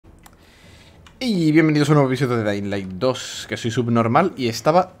Y bienvenidos a un nuevo episodio de Dying Light 2, que soy subnormal y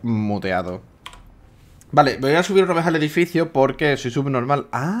estaba muteado. Vale, voy a subir otra vez al edificio porque soy subnormal.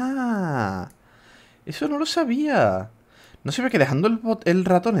 ¡Ah! Eso no lo sabía. No sabía que dejando el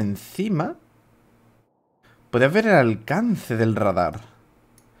ratón encima podías ver el alcance del radar.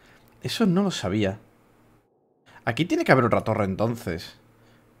 Eso no lo sabía. Aquí tiene que haber otra torre entonces.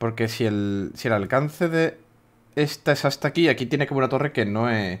 Porque si el alcance de esta es hasta aquí, aquí tiene que haber una torre que no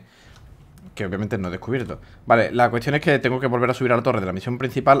es... Que obviamente no he descubierto. Vale, la cuestión es que tengo que volver a subir a la torre de la misión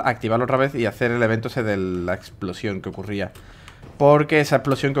principal, activarlo otra vez y hacer el evento ese de la explosión que ocurría. Porque esa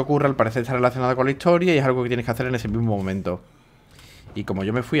explosión que ocurre al parecer está relacionada con la historia y es algo que tienes que hacer en ese mismo momento. Y como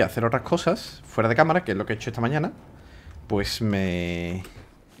yo me fui a hacer otras cosas fuera de cámara, que es lo que he hecho esta mañana, pues me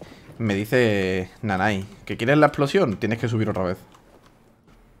dice Nanai, ¿que quieres la explosión? Tienes que subir otra vez.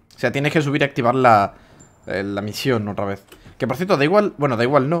 O sea, tienes que subir y activar la misión otra vez. Que por cierto, da igual, bueno, da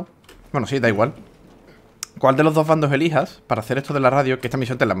igual no. Bueno, sí, da igual. ¿Cuál de los dos bandos elijas para hacer esto de la radio? Que esta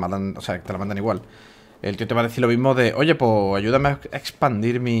misión te la mandan, o sea, te la mandan igual. El tío te va a decir lo mismo de, oye, pues ayúdame a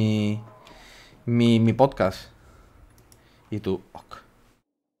expandir mi podcast. Y tú, ok.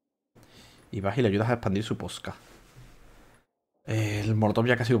 Y vas y le ayudas a expandir su podcast. El molotov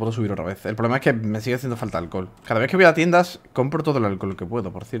ya casi lo puedo subir otra vez. El problema es que me sigue haciendo falta alcohol. Cada vez que voy a tiendas, compro todo el alcohol que puedo,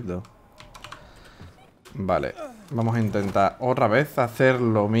 por cierto. Vale, vamos a intentar otra vez hacer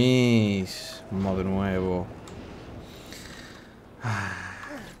lo mismo de nuevo.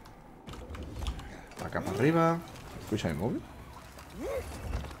 Acá para arriba. ¿Escucha mi móvil?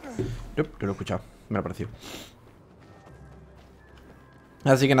 Yo lo he escuchado, me lo ha parecido.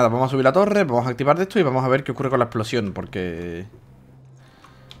 Así que nada, vamos a subir la torre, vamos a activar de esto y vamos a ver qué ocurre con la explosión. Porque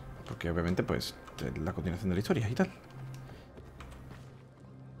obviamente pues es la continuación de la historia y tal.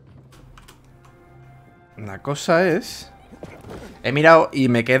 La cosa es... He mirado y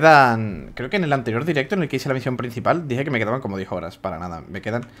me quedan... Creo que en el anterior directo en el que hice la misión principal dije que me quedaban como 10 horas. Para nada, me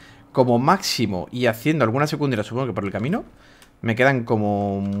quedan como máximo. Y haciendo alguna secundaria, supongo que por el camino, me quedan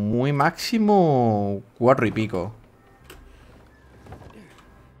como muy máximo 4 y pico.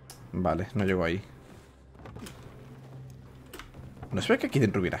 Vale, no llego ahí. No se ve que aquí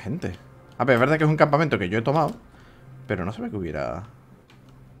dentro hubiera gente. A ver, es verdad que es un campamento que yo he tomado, pero no se ve que hubiera...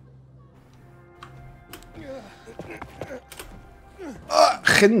 ¡Ah!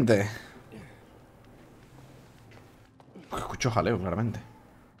 ¡Gente! Escucho jaleo, claramente.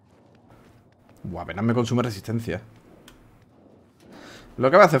 Buah, apenas me consume resistencia.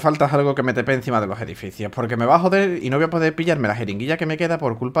 Lo que me hace falta es algo que me tepe encima de los edificios, porque me va a joder y no voy a poder pillarme la jeringuilla que me queda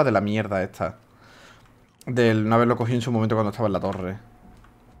por culpa de la mierda esta. Del no haberlo cogido en su momento cuando estaba en la torre.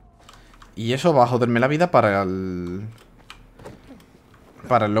 Y eso va a joderme la vida para el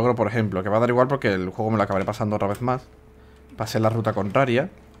logro, por ejemplo. Que va a dar igual porque el juego me lo acabaré pasando otra vez más. Pasé la ruta contraria.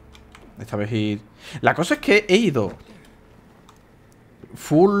 Esta vez ir... La cosa es que he ido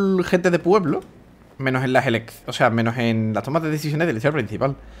full gente de pueblo, menos en las o sea, menos en las tomas de decisiones del liceo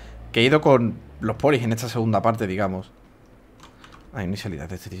principal. Que he ido con los polis en esta segunda parte, digamos. Hay ni salida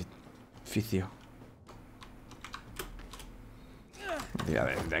de este edificio. Tira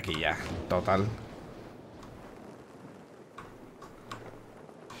de aquí ya, total.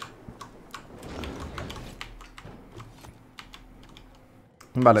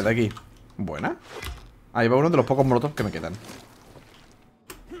 Vale, de aquí. Buena. Ahí va uno de los pocos molotov que me quedan.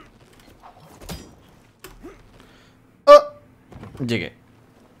 ¡Oh! Llegué.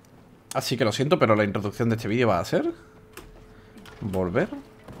 Así que lo siento, pero la introducción de este vídeo va a ser... volver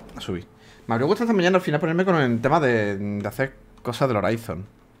a subir. Me habría gustado esta mañana al final ponerme con el tema de hacer cosas del Horizon.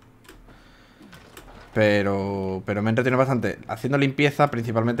 Pero me he entretenido bastante haciendo limpieza,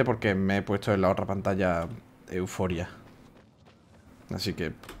 principalmente porque me he puesto en la otra pantalla Euforia. Así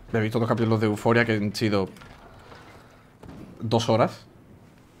que he visto 2 capítulos de Euforia que han sido 2 horas.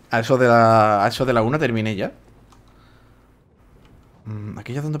 A eso de la 1 terminé ya.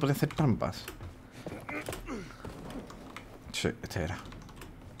 Aquí ya es donde podía hacer trampas. Sí, este era.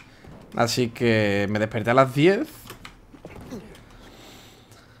 Así que me desperté a las 10.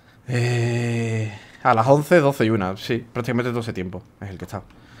 A las 11, 12 y 1. Sí, prácticamente todo ese tiempo es el que he estado.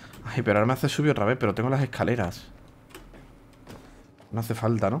 Ay, pero ahora me hace subir otra vez. Pero tengo las escaleras. No hace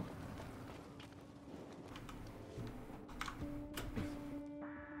falta, ¿no?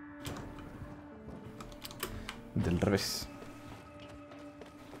 Del revés.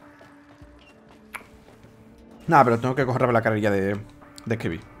 Nada, pero tengo que cogerme la carrilla de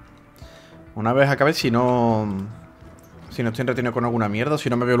escribir. Una vez acabe, si no estoy entretenido con alguna mierda, o si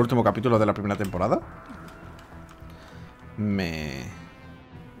no me veo el último capítulo de la primera temporada, me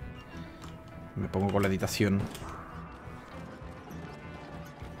pongo con la editación.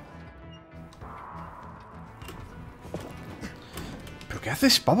 ¿Pero qué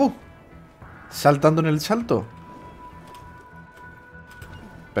haces, pavo? Saltando en el salto.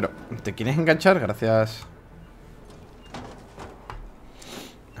 Pero, ¿te quieres enganchar? Gracias.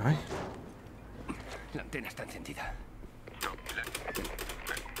 Ay. La antena está encendida.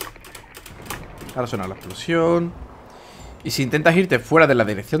 Ahora suena la explosión. Y si intentas irte fuera de la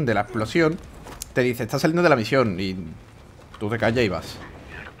dirección de la explosión, te dice, estás saliendo de la misión. Y tú te callas y vas.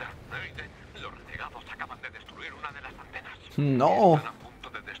 Los renegados acaban de destruir una de las antenas. No. Están a punto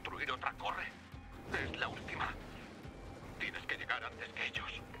de destruir otra torre. Es la última. Tienes que llegar antes que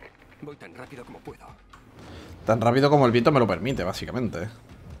ellos. Voy tan rápido como puedo. Tan rápido como el viento me lo permite, básicamente.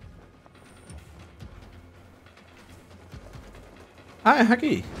 Ah, es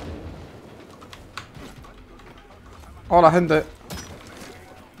aquí. Hola, gente.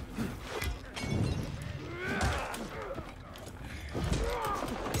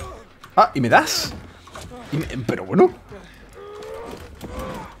 Ah, ¿y me das? Pero bueno.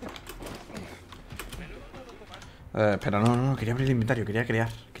 Espera, no, quería abrir el inventario, quería crear.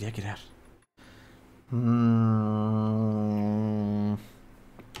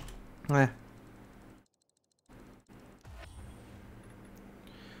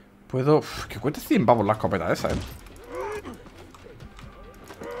 Puedo... que cueste 100 pavos la escopeta esa,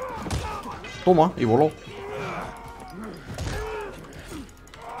 Toma, y voló.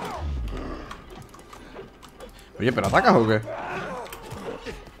 Oye, ¿pero atacas o qué?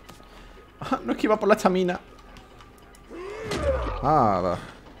 Ah, no esquiva por la estamina. Ah, va.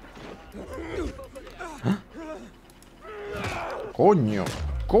 ¿Ah? Coño.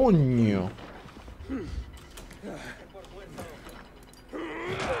 Coño.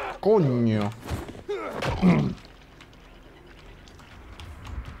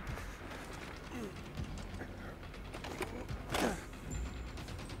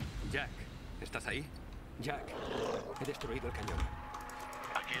 Jack, ¿estás ahí? Jack, he destruido el cañón.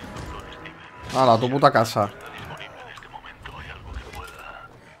 Aquí el doctor Steven. Hala, tu puta casa. Está disponible en este momento. ¿Hay algo que pueda...?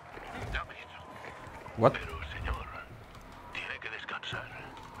 Dame eso. What? Pero, señor, tiene que descansar.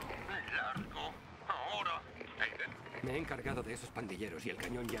 Largo. Ahora. Aiden, Me he encargado de esos pandilleros y el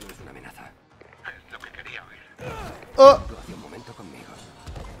cañón ya no es una amenaza. es lo que quería oír. Oh. Tú hace un momento conmigo.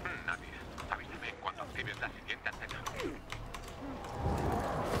 Nadie. Avísame cuando actives la siguiente antena.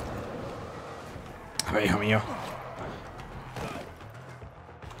 A ver, hijo mío.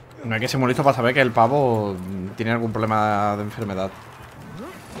 No hay que ser muy listo para saber que el pavo tiene algún problema de enfermedad.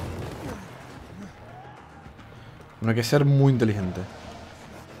 No hay que ser muy inteligente.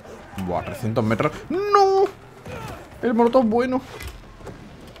 Buah, 300 metros. ¡No! El molotov bueno.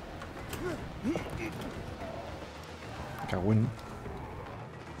 Cagüín.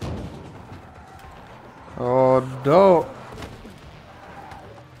 Oh, no.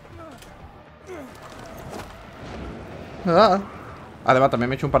 Ah. Además, también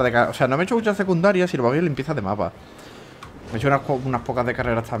me he hecho un par de... O sea, no me he hecho muchas secundarias y lo voy a limpieza de mapa. Me he hecho unas pocas de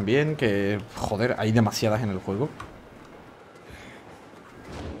carreras también, que... Joder, hay demasiadas en el juego.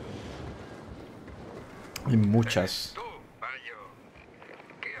 Hay muchas. Tú, Bayo.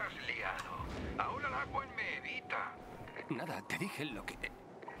 ¿Qué has liado? Ahora la Gwen me evita. Nada, te dije lo que...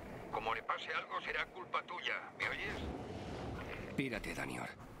 Como le pase algo, será culpa tuya. ¿Me oyes? Pírate, Danior.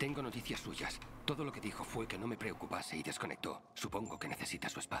 Tengo noticias suyas. Todo lo que dijo fue que no me preocupase y desconectó. Supongo que necesita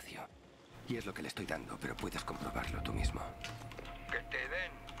su espacio. Y es lo que le estoy dando, pero puedes comprobarlo tú mismo. Que te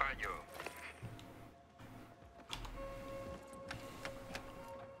den, Bayo.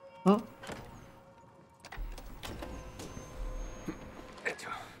 ¿Ah? Hecho.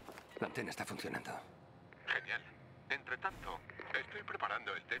 La antena está funcionando. Genial. Entre tanto, estoy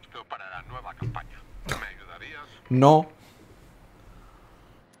preparando el texto para la nueva campaña. ¿Me ayudarías? No.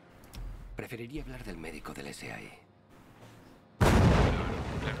 Preferiría hablar del médico del SAE.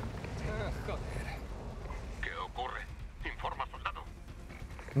 Joder. ¿Qué ocurre? Informa, soldado.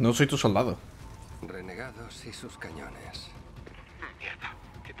 No soy tu soldado. Renegados y sus cañones. Mierda.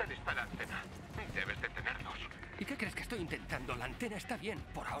 ¿Qué tal está la antena? Debes detenerlos. ¿Y qué crees que estoy intentando? La antena está bien,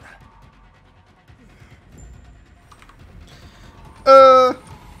 por ahora.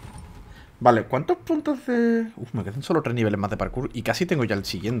 Vale, ¿cuántos puntos de...? Uf, me quedan solo 3 niveles más de parkour y casi tengo ya el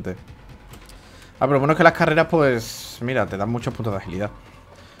siguiente. Ah, pero bueno es que las carreras, pues... Mira, te dan muchos puntos de agilidad.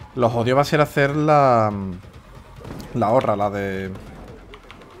 Lo jodido va a ser hacer la... La horra, la de...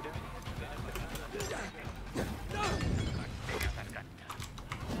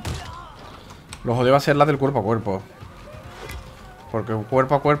 Lo jodido va a ser la del cuerpo a cuerpo. Porque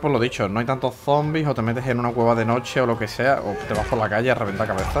cuerpo a cuerpo, lo dicho, no hay tantos zombies, o te metes en una cueva de noche o lo que sea, o te vas por la calle a reventar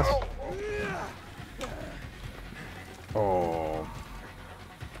cabezas.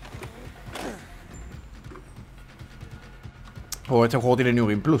 O este juego tiene New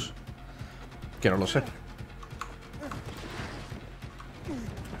Game Plus. Que no lo sé.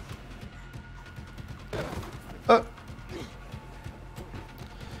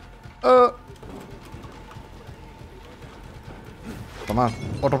 Toma,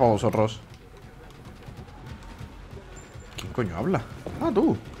 otro para vosotros. ¿Quién coño habla? Ah,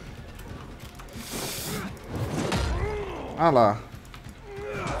 tú. ¡Hala!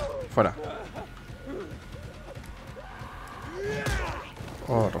 Fuera.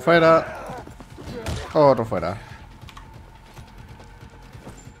 Otro fuera. Otro fuera.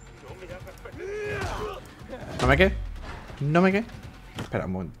 ¿No me qué? ¿No me qué? Espera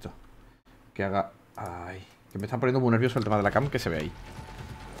un momentito. Que haga... Ay, que me está poniendo muy nervioso el tema de la cam que se ve ahí.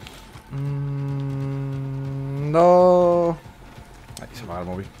 No. Ahí se apaga el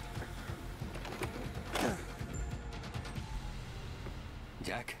móvil.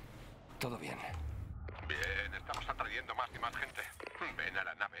 Jack, todo bien. Bien, estamos atrayendo más y más gente. Ven a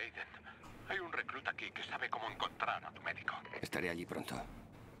la nave Aiden. Hay un recluta aquí que sabe cómo encontrar a tu médico. Estaré allí pronto.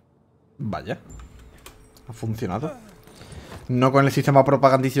 Vaya. Ha funcionado. No con el sistema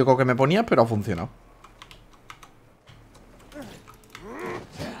propagandístico que me ponía, pero ha funcionado.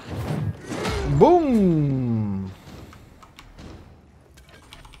 ¡Boom!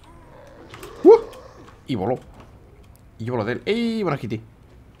 Y voló. Y yo voló de él. ¡Ey! Buena Kitty.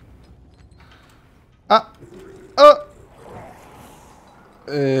 ¡Ah! ¡Ah!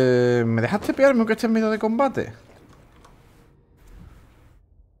 ¿Me dejaste pegarme aunque esté en medio de combate?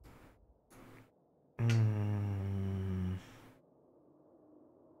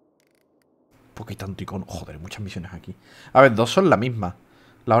 ¿Por qué hay tanto icono? Joder, muchas misiones aquí. A ver, dos son la misma.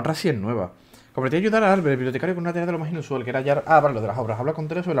 La otra sí es nueva. Completé ayudar a Albert, el bibliotecario, con una tarea de lo más inusual, que era hallar... Ah, vale, lo de las obras. Habla con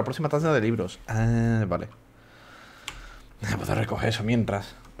Tere sobre la próxima tanda de libros. Ah, vale. Puedo recoger eso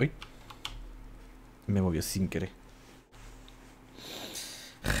mientras. Uy. Me movió sin querer.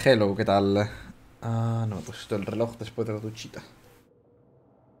 Hello, ¿qué tal? Ah, no me he puesto el reloj después de la duchita.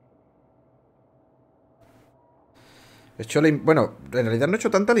 He hecho bueno, en realidad no he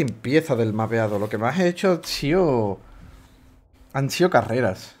hecho tanta limpieza del mapeado. Lo que más he hecho han sido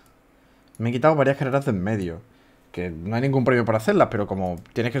carreras. Me he quitado varias carreras de en medio. Que no hay ningún premio para hacerlas, pero como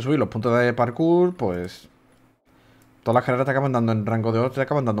tienes que subir los puntos de parkour, pues... Todas las carreras te acaban dando en rango de oro, te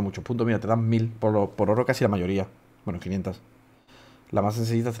acaban dando muchos puntos. Mira, te dan 1000 por oro casi la mayoría. Bueno, 500. La más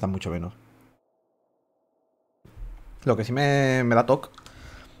sencillita te dan mucho menos. Lo que sí me da toque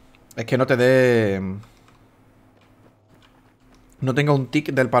es que no te dé... No tenga un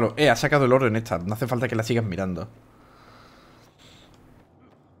tic del palo. Ha sacado el oro en esta. No hace falta que la sigas mirando.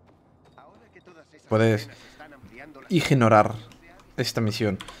 Puedes ignorar esta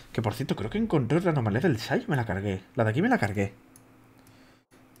misión. Que por cierto, creo que encontré la anomalía del Sai. Me la cargué. La de aquí me la cargué.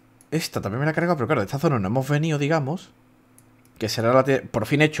 Esta también me la he cargado, pero claro, de esta zona no hemos venido, digamos. Que será la... Por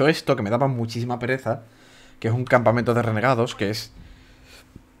fin he hecho esto, que me daba muchísima pereza. Que es un campamento de renegados, que es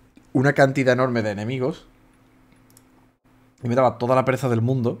una cantidad enorme de enemigos. Y me daba toda la pereza del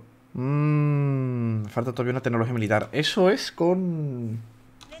mundo. Me falta todavía una tecnología militar. Eso es con...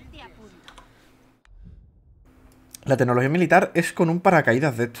 La tecnología militar es con un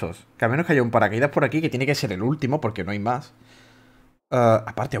paracaídas de estos. Que a menos que haya un paracaídas por aquí, que tiene que ser el último, porque no hay más.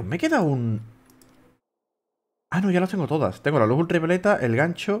 Aparte, aún me queda un... Ah, no, ya las tengo todas. Tengo la luz ultravioleta, el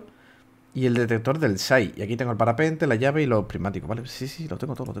gancho y el detector del SAI. Y aquí tengo el parapente, la llave y los prismáticos. Vale, sí, lo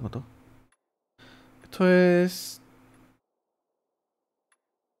tengo todo, lo tengo todo. Esto es...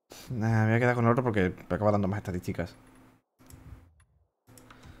 Nah, me voy a quedar con el otro porque me acaba dando más estadísticas.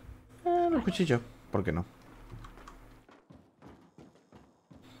 Los cuchillos. ¿Por qué no?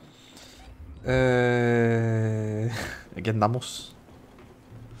 Aquí andamos.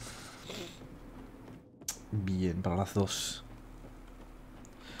 Bien, para las dos.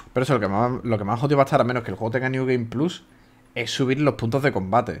 Pero eso, lo que más jodido va a estar, a menos que el juego tenga New Game Plus, es subir los puntos de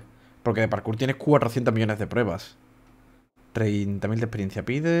combate. Porque de parkour tienes 400 millones de pruebas. 30.000 de experiencia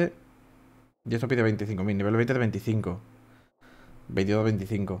pide. Y esto pide 25.000. Nivel 20 de 25. 22 de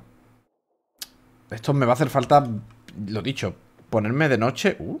 25. Esto me va a hacer falta, lo dicho, ponerme de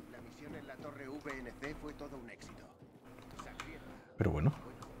noche. Pero bueno.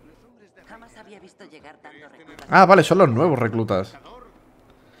 Ah, vale, son los nuevos reclutas.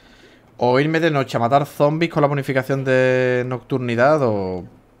 O irme de noche a matar zombies con la bonificación de nocturnidad o...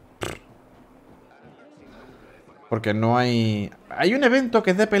 Porque no hay... Hay un evento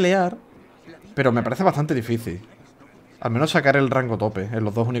que es de pelear, pero me parece bastante difícil. Al menos sacar el rango tope, en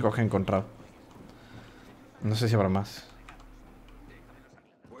los dos únicos que he encontrado. No sé si habrá más.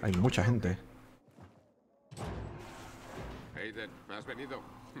 Hay mucha gente. Aiden, ¿has venido?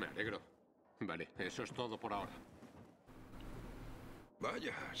 Me alegro. Vale, eso es todo por ahora.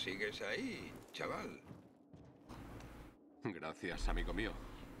 Vaya, sigues ahí, chaval. Gracias, amigo mío,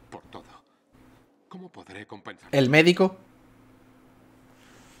 por todo. ¿Cómo podré compensar? ¿El médico?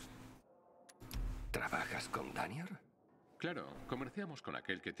 ¿Trabajas con Daniel? Claro, comerciamos con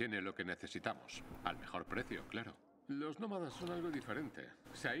aquel que tiene lo que necesitamos. Al mejor precio, claro. Los nómadas son algo diferente.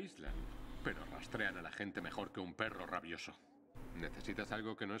 Se aíslan, pero rastrean a la gente mejor que un perro rabioso. ¿Necesitas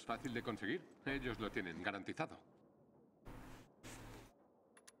algo que no es fácil de conseguir? Ellos lo tienen garantizado.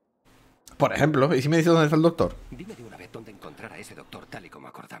 Por ejemplo, ¿y si me dice dónde está el doctor? Dime de una vez dónde encontrar a ese doctor tal y como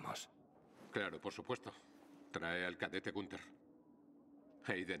acordamos. Claro, por supuesto. Trae al cadete Gunther.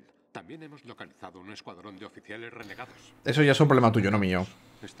 Hayden, también hemos localizado un escuadrón de oficiales renegados. Eso ya es un problema tuyo, no mío.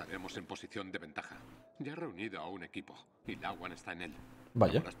 Estaremos en posición de ventaja. Ya he reunido a un equipo y Lawan está en él.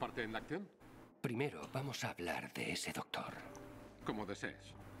 Vaya. ¿Tomarás parte en la acción? Primero, vamos a hablar de ese doctor. Como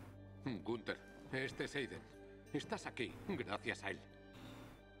desees. Gunther, este es Hayden. Estás aquí gracias a él.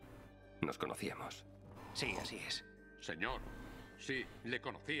 Nos conocíamos. Sí, así es. Señor. Sí, le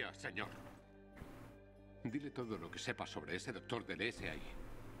conocía, señor. Dile todo lo que sepas sobre ese doctor del SAI.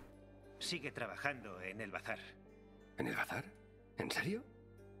 Sigue trabajando en el bazar. ¿En el bazar? ¿En serio?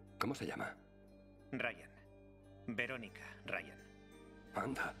 ¿Cómo se llama? Ryan. Verónica Ryan.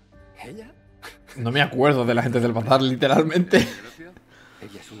 Anda. ¿Ella? No me acuerdo de la gente del bazar, literalmente. ¿Gracias?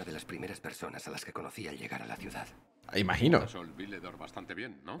 Ella es una de las primeras personas a las que conocí al llegar a la ciudad. Imagino. Sol Villedor bastante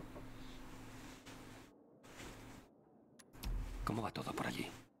bien, ¿no? ¿Cómo va todo por allí?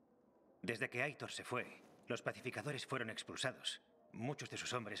 Desde que Aitor se fue, los pacificadores fueron expulsados. Muchos de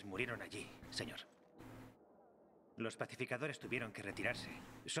sus hombres murieron allí, señor. Los pacificadores tuvieron que retirarse.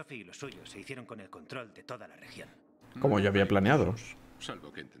 Sophie y los suyos se hicieron con el control de toda la región. Como yo había planeado.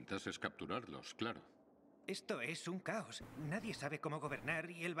 Salvo que intentases capturarlos, claro. Esto es un caos. Nadie sabe cómo gobernar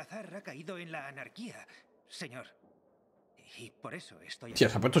y el bazar ha caído en la anarquía, señor. Y por eso estoy Tía,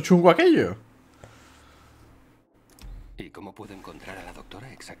 se ha puesto chungo aquello. ¿Y cómo puedo encontrar a la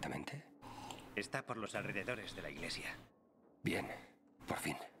doctora exactamente? Está por los alrededores de la iglesia. Bien, por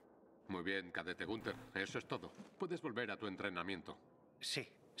fin. Muy bien, cadete Gunther. Eso es todo. Puedes volver a tu entrenamiento. Sí,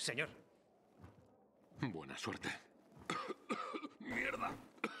 señor. Buena suerte. ¡Mierda!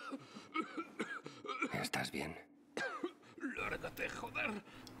 ¿Estás bien? ¡Lárgate, joder!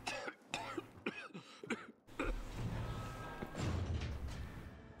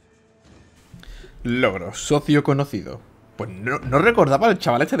 Logro, socio conocido. Pues no recordaba al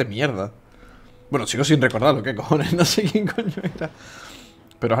chaval este de mierda. Bueno, sigo sin recordarlo, qué cojones, no sé quién coño era.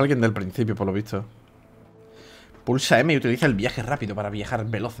 Pero es alguien del principio, por lo visto. Pulsa M y utiliza el viaje rápido para viajar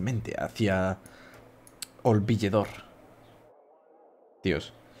velozmente hacia Olvilledor.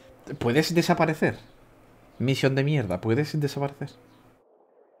 Dios. ¿Puedes desaparecer? Misión de mierda, ¿puedes desaparecer?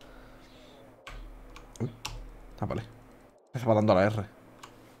 Uy. Ah, vale. Me estaba dando la R.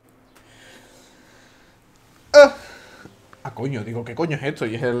 Ah, coño, digo, ¿qué coño es esto?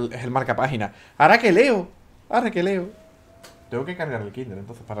 Y es el marcapágina. Ahora que leo. Ahora que leo. Tengo que cargar el Kindle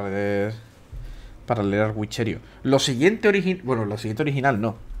entonces para leer. Para leer al Witcherio. Lo siguiente original. Bueno, lo siguiente original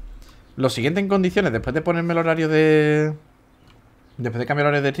no. Lo siguiente en condiciones, después de ponerme el horario de. Después de cambiar el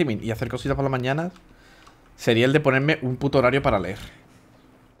horario de streaming y hacer cositas por las mañanas, sería el de ponerme un puto horario para leer.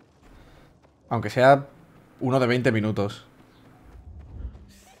 Aunque sea uno de 20 minutos.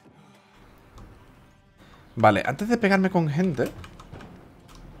 Vale, antes de pegarme con gente.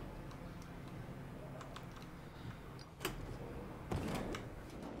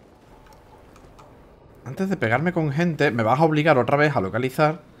 Antes de pegarme con gente, me vas a obligar otra vez a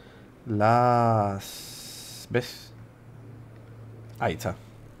localizar las... ¿Ves? Ahí está.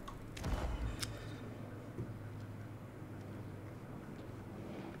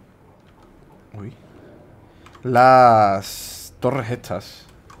 Uy. Las torres estas.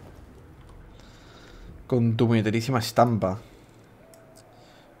 Con tu puñeterísima estampa.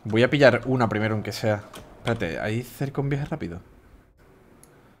 Voy a pillar una primero, aunque sea. Espérate, ¿hay cerca un viaje rápido?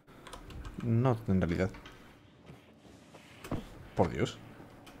 No, en realidad. Por Dios.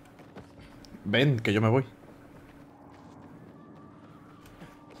 Ven, que yo me voy.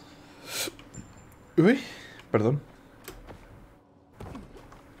 Uy, perdón.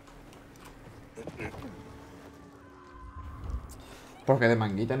 Porque de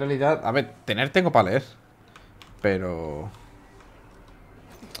manguita en realidad... A ver, tener tengo para leer. Pero... O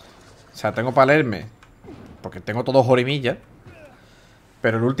sea, tengo para leerme. Porque tengo todo jorimilla.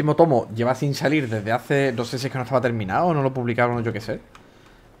 Pero el último tomo lleva sin salir desde hace... No sé si es que no estaba terminado o no lo publicaron o yo qué sé.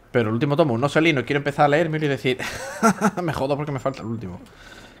 Pero el último tomo no salí, no quiero empezar a leerme y decir... me jodo porque me falta el último.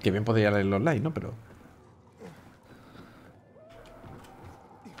 Que bien podría leerlo online, ¿no? Pero...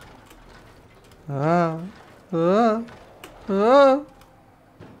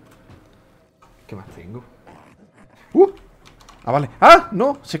 ¿Qué más tengo? Ah, vale. ¡Ah!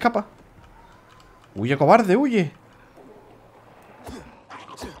 No, se escapa. Huye, cobarde, huye.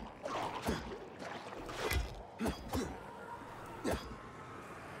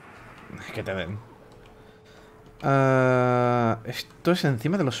 Que te den. Esto es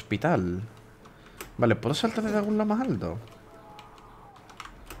encima del hospital. Vale, ¿puedo saltar desde algún lado más alto?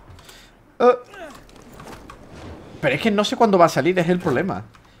 Pero es que no sé cuándo va a salir, es el problema.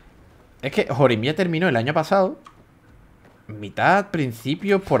 Es que Jorimía terminó el año pasado. Mitad,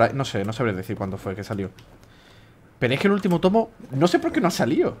 principio, por ahí. No sé, no sabré decir cuándo fue que salió. Pero es que el último tomo, no sé por qué no ha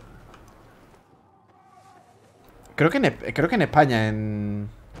salido. Creo que en España, en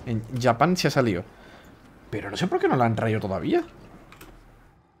Japón sí ha salido. Pero no sé por qué no lo han traído todavía.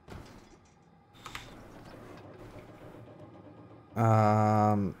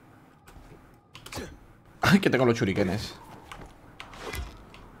 Ay, que tengo los shurikenes.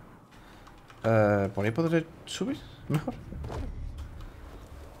 ¿Por ahí podré subir? Mejor.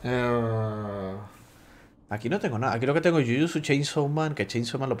 Aquí no tengo nada. Aquí lo que tengo es Jujutsu Chainsaw Man. Que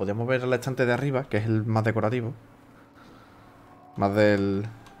Chainsaw Man lo podíamos ver en la estante de arriba, que es el más decorativo. Más del...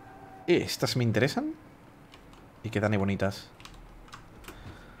 estas me interesan. Y quedan ahí bonitas.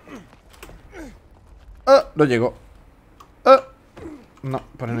 ¡Ah! No llego. ¡Ah! No,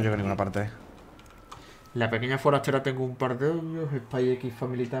 por ahí no llego a ninguna parte. La pequeña forastera tengo un par de ellos. Spy X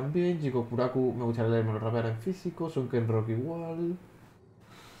Family también. Jigokuraku me gustaría leerme los raperos en físico. Sunken Rock igual.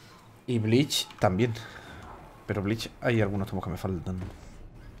 Y Bleach también. Pero Bleach hay algunos tomos que me faltan.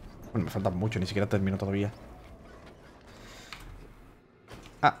 Bueno, me faltan mucho, ni siquiera termino todavía.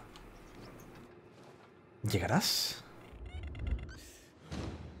 Ah. ¿Llegarás?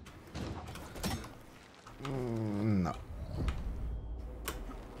 No.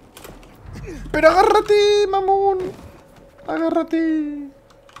 ¡Pero agárrate, mamón! ¡Agárrate!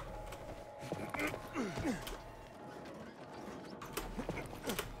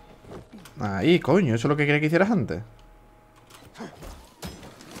 Ahí, coño, eso es lo que quería que hicieras antes.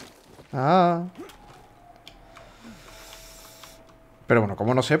 Ah. Pero bueno,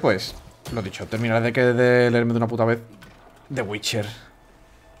 como no sé, pues lo dicho, terminaré de leerme de una puta vez The Witcher.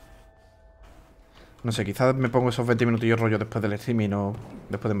 No sé, quizás me pongo esos 20 minutillos rollo después del streaming o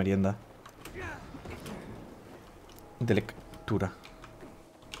después de merienda. De lectura.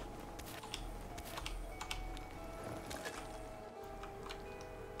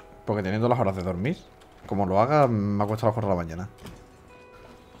 Porque teniendo las horas de dormir, como lo haga, me acuesto a las 4 de la mañana.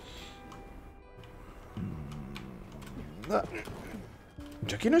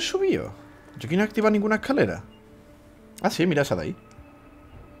 Yo aquí no he subido. Yo aquí no he activado ninguna escalera. Ah, sí, mira esa de ahí.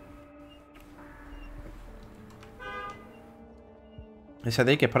 Esa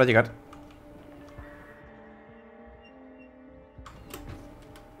de ahí que es para llegar.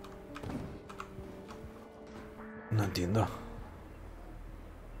 No entiendo.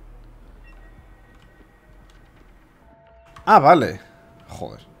 Ah, vale.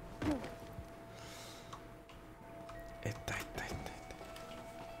 Joder. Esta.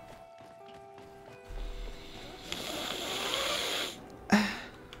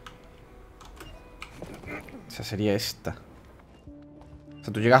 Esa sería esta. O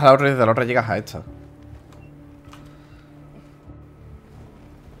sea, tú llegas a la otra y desde la otra llegas a esta.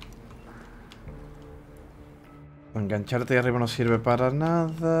 Engancharte ahí arriba no sirve para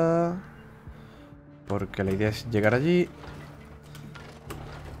nada. Porque la idea es llegar allí.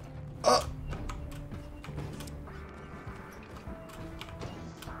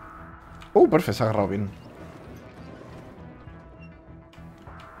 Perfecto, se ha agarrado bien.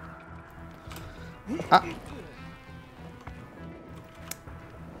 Ah.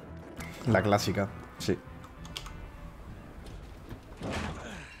 La clásica, sí.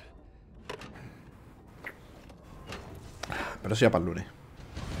 Pero eso ya para el lunes.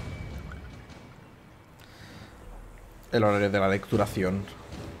 El horario de la lecturación.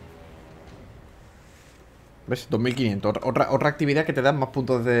 ¿Ves? 2500. Otra actividad que te da más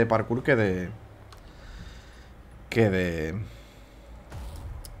puntos de parkour que de... Que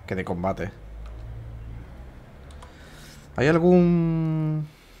de combate. ¿Hay algún...?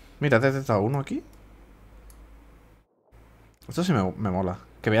 Mira, he detectado uno aquí. Esto sí me mola.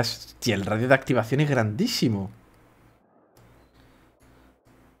 Que veas... Tío, el radio de activación es grandísimo.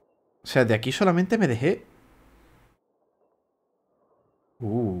 O sea, de aquí solamente me dejé...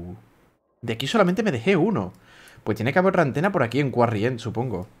 De aquí solamente me dejé uno. Pues tiene que haber otra antena por aquí en Quarry End,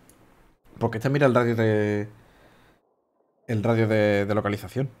 supongo. Porque este mira el radio de... El radio de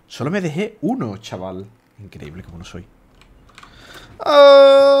localización. Solo me dejé uno, chaval. Increíble como no soy.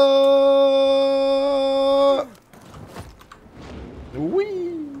 Uy.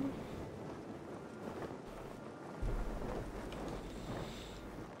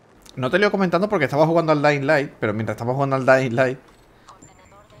 no te lo iba comentando porque estaba jugando al Dying Light, pero mientras estaba jugando al Dying Light,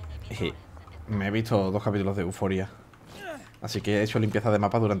 me he visto 2 capítulos de Euforia. Así que he hecho limpieza de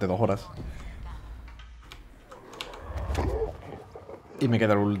mapa durante 2 horas. Y me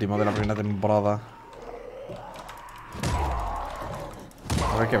queda el último de la primera temporada.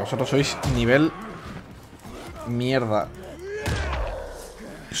 A ver, que vosotros sois nivel... mierda.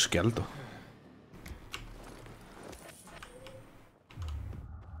 Es que alto.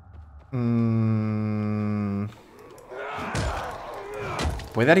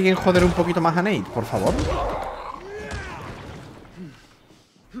 ¿Puede alguien joder un poquito más a Nate, por favor?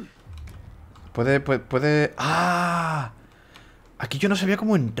 Puede... ¡Ah! Aquí yo no sabía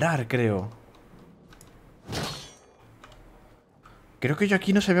cómo entrar, creo. Creo que yo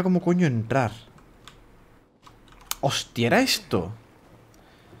aquí no sabía cómo coño entrar. ¡Hostia, era esto!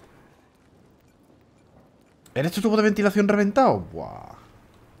 ¿Era este tubo de ventilación reventado? ¡Buah!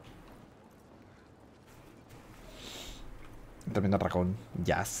 Tremendo racón.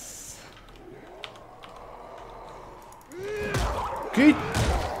 Yes.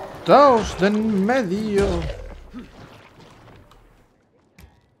 ¡Quitaos de en medio!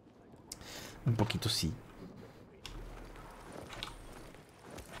 Un poquito sí.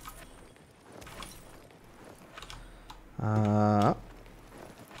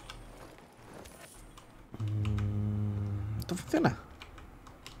 ¿Esto funciona?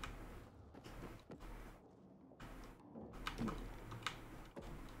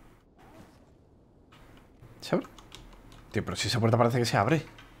 ¿Se abre? Tío, pero si esa puerta parece que se abre.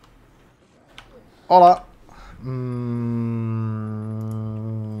 Hola.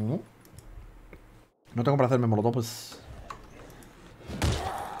 No tengo para hacerme molotov.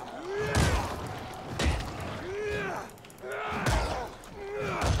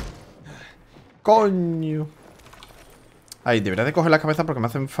 Coño. Ay, debería de coger la cabeza porque me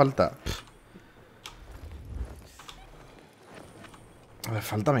hacen falta. A ver,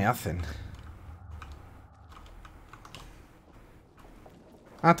 falta me hacen.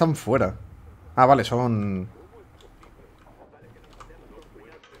 Ah, están fuera. Ah, vale, son...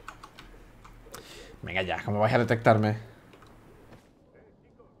 Venga ya, ¿cómo vais a detectarme?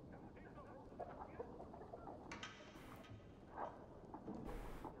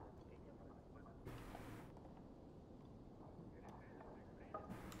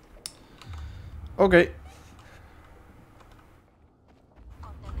 Ok.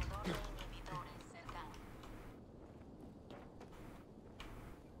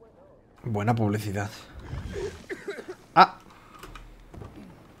 Buena publicidad. Ah.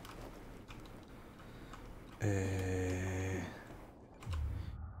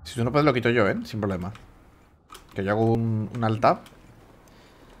 Si tú no puedes lo quito yo, sin problema. Que yo hago un alt tab.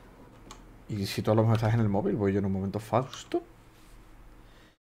 Y si tú a lo mejor estás en el móvil, voy yo en un momento Fausto.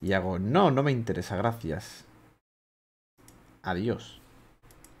 Y hago, no, no me interesa, gracias. Adiós.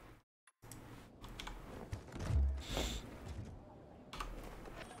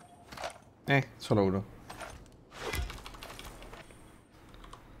 Solo uno.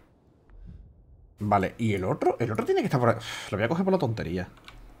 Vale, ¿y el otro? El otro tiene que estar por ahí. Lo voy a coger por la tontería.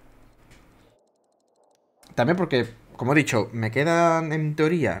 También porque, como he dicho, me quedan en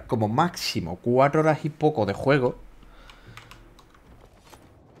teoría como máximo 4 horas y poco de juego.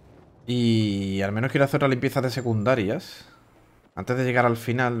 Y al menos quiero hacer la limpieza de secundarias. Antes de llegar al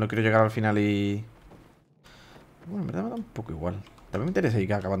final, no quiero llegar al final y... Bueno, me da un poco igual. También me interesa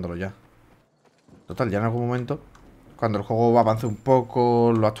ir acabándolo ya. Total, ya en algún momento, cuando el juego avance un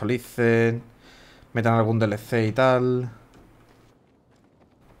poco, lo actualicen, metan algún DLC y tal...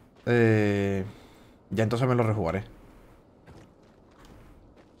 Ya entonces me lo rejugaré.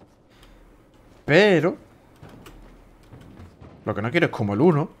 Pero... Lo que no quiero es como el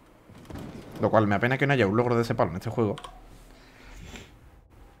 1. Lo cual me apena que no haya un logro de ese palo en este juego.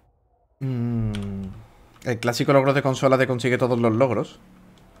 El clásico logro de consola de consigue todos los logros.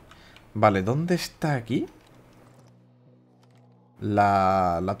 Vale, ¿dónde está aquí?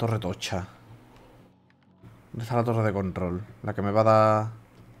 La torre tocha. ¿Dónde está la torre de control? La que me va a dar...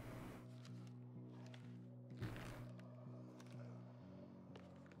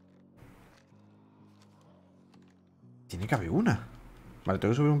 Tiene que haber una. Vale,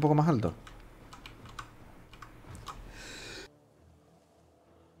 tengo que subir un poco más alto.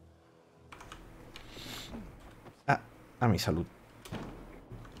 A mi salud.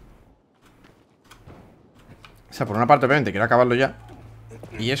 O sea, por una parte, obviamente, quiero acabarlo ya.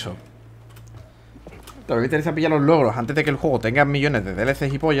 Y eso. Lo que me interesa pillar los logros antes de que el juego tenga millones de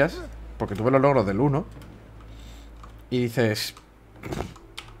DLCs y pollas. Porque tuve los logros del 1. Y dices...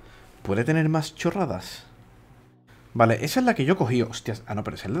 ¿Puede tener más chorradas? Vale, esa es la que yo cogí. Hostias. Ah, no,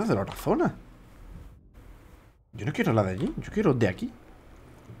 pero esa es la de la otra zona. Yo no quiero la de allí. Yo quiero de aquí.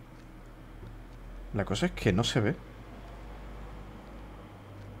 La cosa es que no se ve.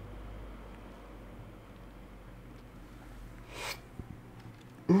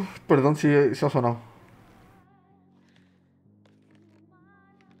 Perdón si se ha sonado.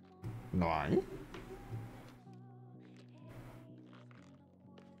 ¿No hay?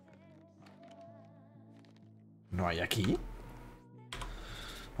 ¿No hay aquí?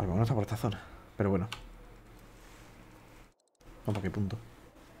 Vale, vamos a estar por esta zona. Pero bueno. No, ¿para qué punto?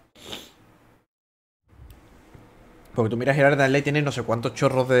 Porque tú miras Gerard Ley, tiene no sé cuántos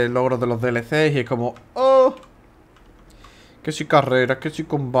chorros de logros de los DLCs y es como... ¡Oh! Que si carreras, que si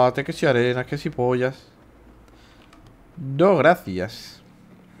combate, que si arenas, que si pollas. No, gracias.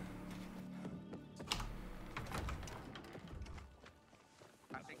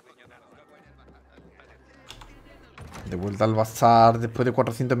 De vuelta al bazar después de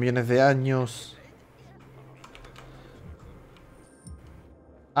 400 millones de años.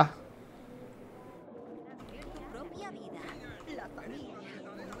 Ah.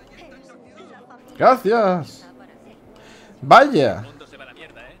 Gracias. Vaya. El mundo se va a la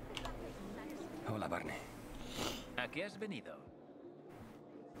mierda, ¿eh? Hola, Barney. ¿A qué has venido?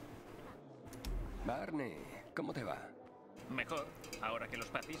 Barney, ¿cómo te va? Mejor, ahora que los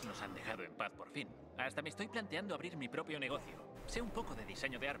pacis nos han dejado en paz por fin. Hasta me estoy planteando abrir mi propio negocio. Sé un poco de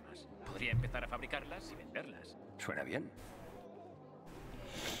diseño de armas. Podría empezar a fabricarlas y venderlas. ¿Suena bien?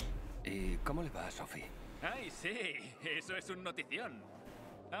 ¿Y cómo le va a Sophie? ¡Ay, sí! Eso es un notición.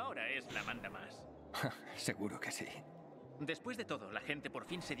 Ahora es la manda más. Seguro que sí. Después de todo, la gente por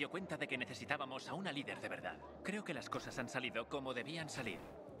fin se dio cuenta de que necesitábamos a una líder de verdad. Creo que las cosas han salido como debían salir.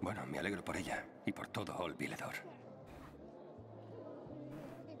 Bueno, me alegro por ella y por todo Old Villedor.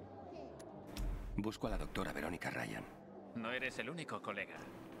 Busco a la doctora Verónica Ryan. No eres el único, colega.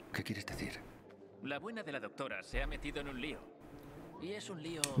 ¿Qué quieres decir? La buena de la doctora se ha metido en un lío. Y es un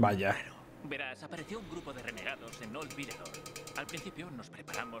lío... Vaya. raro. Verás, apareció un grupo de renegados en Old Villedor. Al principio nos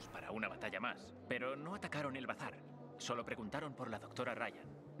preparamos para una batalla más, pero no atacaron el bazar. Solo preguntaron por la doctora Ryan.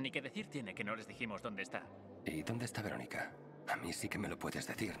 Ni que decir tiene que no les dijimos dónde está. ¿Y dónde está Verónica? A mí sí que me lo puedes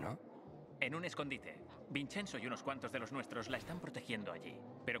decir, ¿no? En un escondite. Vincenzo y unos cuantos de los nuestros la están protegiendo allí.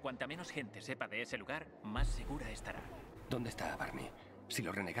 Pero cuanta menos gente sepa de ese lugar, más segura estará. ¿Dónde está Barney? Si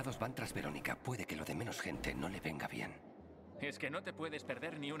los renegados van tras Verónica, puede que lo de menos gente no le venga bien. Es que no te puedes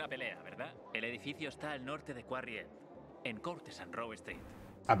perder ni una pelea, ¿verdad? El edificio está al norte de Quarry End, en Courtesan Row Street.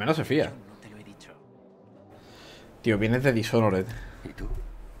 Al menos se fía. Yo no te lo he dicho. Tío, vienes de Dishonored. ¿Y tú?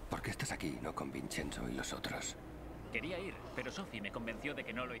 ¿Por qué estás aquí, no con Vincenzo y los otros? Quería ir, pero Sophie me convenció de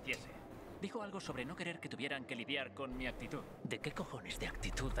que no lo hiciese. Dijo algo sobre no querer que tuvieran que lidiar con mi actitud. ¿De qué cojones de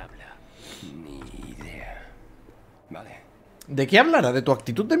actitud habla? Ni idea. Vale. ¿De qué hablará? ¿De tu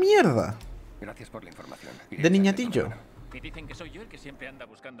actitud de mierda? Gracias por la información. Iré ¿De a niñatillo? echarte una mano. Y dicen que soy yo el que siempre anda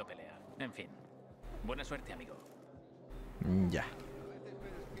buscando pelea. En fin. Buena suerte, amigo. Ya.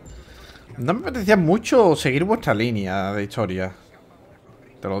 No me apetecía mucho seguir vuestra línea de historia.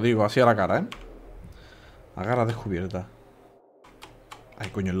 Te lo digo así a la cara, ¿eh? A cara descubierta. Ay,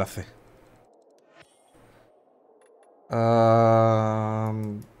 coño, enlace.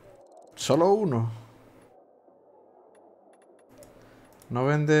 Solo uno. No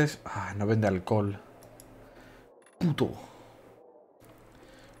vendes... Ah, no vende alcohol. Puto.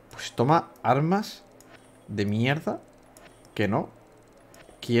 Pues toma armas de mierda que no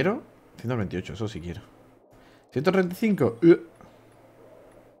quiero. 128, eso sí quiero. 135.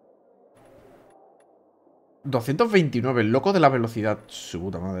 229, el loco de la velocidad. Su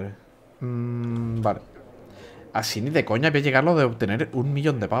puta madre. Vale. Así ni de coña voy a llegar lo de obtener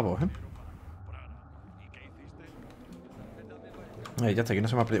 1.000.000 de pavos, ¿eh? Ya está, aquí no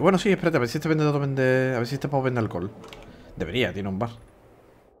se me ha perdido. Bueno, sí, espérate, a ver si este vendedor vende. A ver si este pavo vende alcohol. Debería, tiene un bar.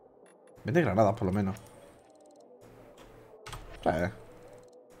 Vende granadas, por lo menos.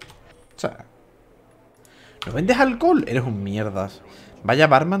 Sí. ¿No vendes alcohol? Eres un mierdas. Vaya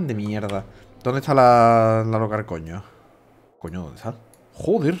barman de mierda. ¿Dónde está la local, coño? Coño, ¿dónde está?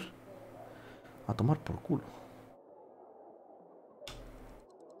 Joder. A tomar por culo.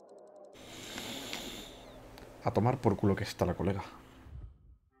 A tomar por culo que está la colega.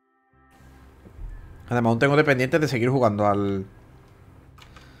 Además, aún tengo dependiente de seguir jugando al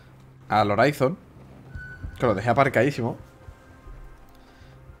Horizon. Que lo dejé aparcadísimo.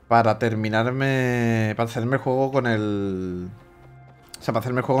 Para terminarme... Para hacerme el juego con el... O sea, para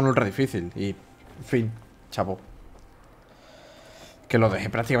hacerme el juego en ultra difícil. Y... En fin, chapo. Que lo dejé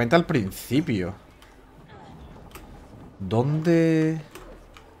prácticamente al principio. ¿Dónde...?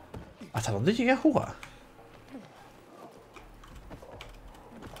 ¿Hasta dónde llegué a jugar?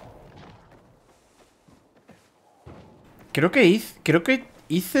 Creo que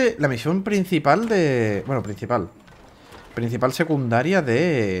hice la misión principal de... Bueno, principal secundaria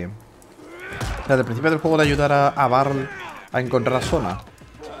de... O sea, del principio del juego de ayudar a Barl a encontrar a Sona.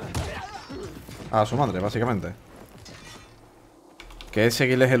 A su madre, básicamente. Que es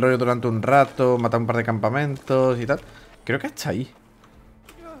seguirles el rollo durante un rato, matar un par de campamentos y tal. Creo que hasta ahí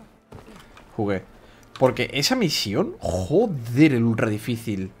jugué. Porque esa misión... Joder, el ultra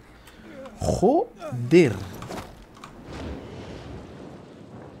difícil. Joder.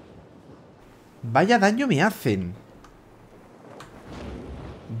 Vaya daño me hacen.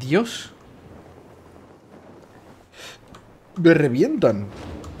 Dios. Me revientan.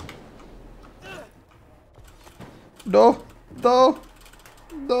 No, no,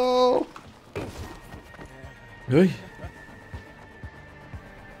 no. Uy.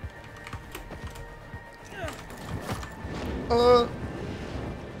 Ah.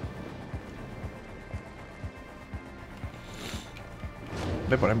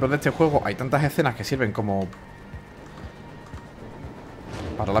 Ve, por ejemplo, de este juego hay tantas escenas que sirven como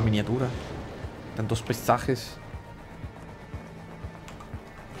para la miniatura. Tantos paisajes.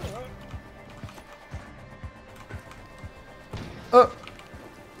 Ah.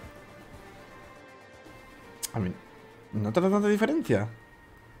 A mí, ¿no te da tanta diferencia?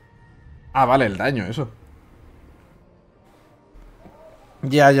 Ah, vale, el daño, eso.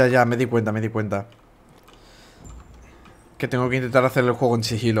 Ya, me di cuenta. Que tengo que intentar hacer el juego en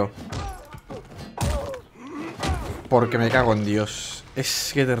sigilo. Porque me cago en Dios.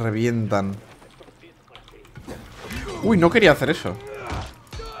 Es que te revientan. Uy, no quería hacer eso.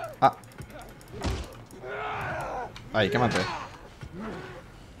 Ah. Ahí, que maté.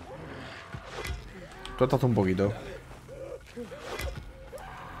 Tú estás un poquito.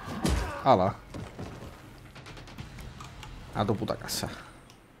 Hala. A tu puta casa.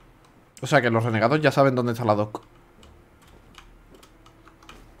 O sea que los renegados ya saben dónde está la doc.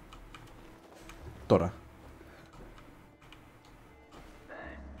 Tora.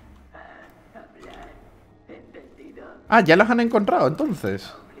 Ah, ya los han encontrado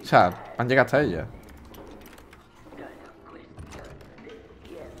entonces. O sea, han llegado hasta ella.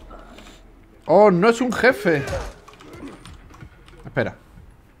 Oh, no es un jefe. Espera.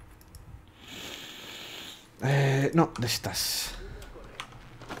 No, de estas.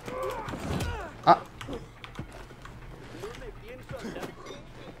 Ah.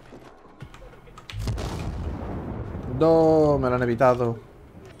 No, me lo han evitado.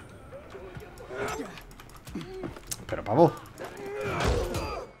 Pero pavo.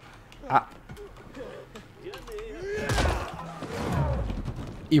 Ah.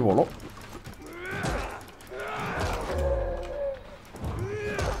 Y voló.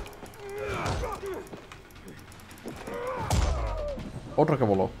 Otro que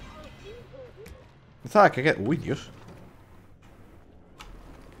voló. ¿Sabes qué? Uy, Dios.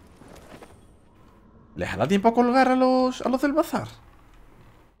 ¿Les hará tiempo a colgar a los del bazar?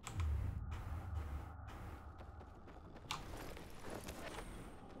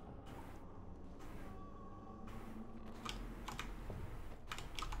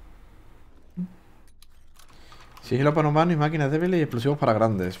 Sigilo para humanos y máquinas débiles y explosivos para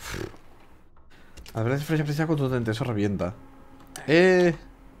grandes. Advertencia flecha precisa contundente, eso revienta. Te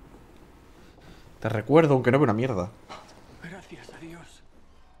recuerdo, aunque no veo una mierda. Gracias a Dios.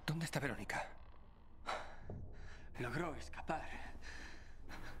 ¿Dónde está Verónica? Logró escapar.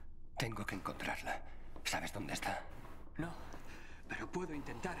 Tengo que encontrarla. ¿Sabes dónde está? No, pero puedo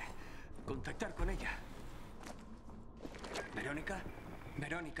intentar contactar con ella. ¿Verónica?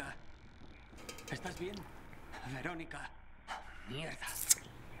 ¿Verónica? ¿Estás bien? ¿Verónica? Mierda.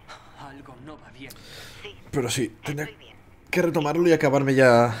 Algo no va bien. Pero sí, tendría que retomarlo y acabarme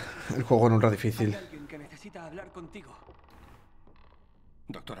ya el juego en un rato difícil. Hay alguien que necesita hablar contigo.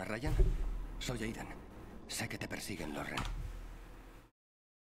 ¿Doctora Ryan? Soy Aiden. Sé que te persiguen, Loren.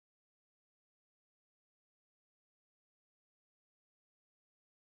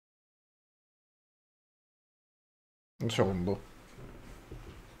 Un segundo.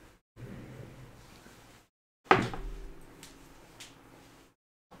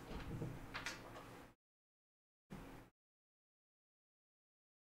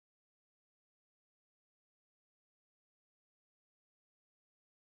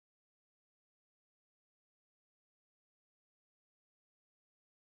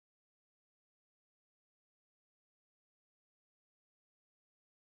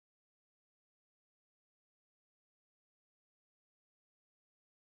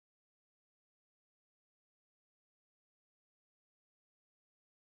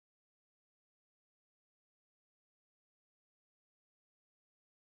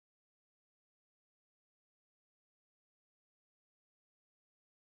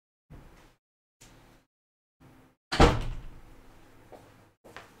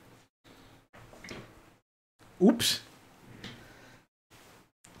 Ups.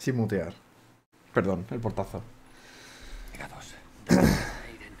 Sin mutear. Perdón, el portazo. Renegados.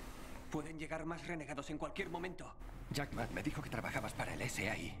 Aiden, pueden llegar más renegados en cualquier momento. Jack Matt me dijo que trabajabas para el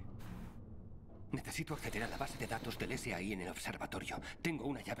SAI. Necesito acceder a la base de datos del SAI en el observatorio. Tengo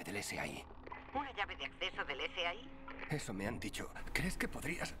una llave del SAI. ¿Una llave de acceso del SAI? Eso me han dicho. ¿Crees que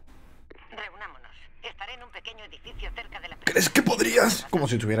podrías...? Reunámonos. Estaré en un pequeño edificio cerca de la... ¿Crees que podrías? Como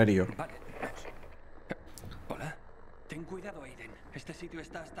si estuviera herido. Vale, vamos. ¿Hola? Ten cuidado, Aiden. Este sitio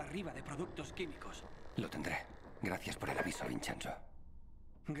está hasta arriba de productos químicos. Lo tendré. Gracias por el aviso, Vincenzo.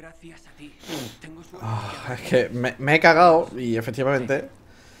 Gracias a ti. Tengo suerte. Es que me he cagado y efectivamente...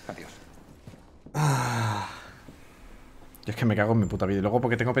 Adiós. Yo es que me cago en mi puta vida. Y luego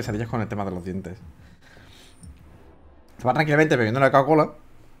porque tengo pesadillas con el tema de los dientes. Estaba tranquilamente bebiendo la Coca-Cola.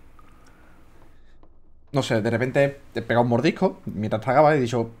 No sé, de repente he pegado un mordisco mientras tragaba y he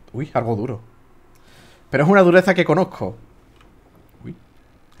dicho, uy, algo duro. Pero es una dureza que conozco. Uy,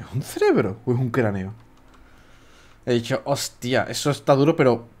 ¿es un cerebro o es un cráneo? He dicho, hostia, eso está duro,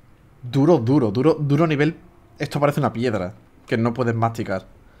 pero duro nivel... Esto parece una piedra que no puedes masticar.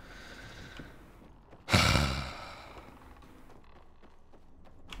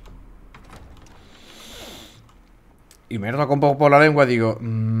 Y me roto un poco por la lengua y digo...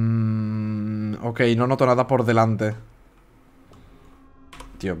 ok, no noto nada por delante.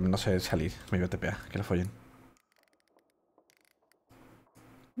 Tío, no sé salir. Me voy a TPA, que lo follen.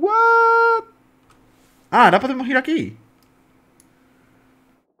 ¿What? Ah, ahora podemos ir aquí.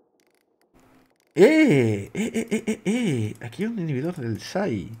 Aquí hay un inhibidor del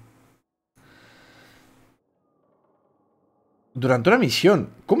SAI. Durante una misión.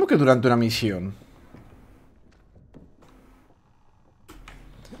 ¿Cómo que durante una misión?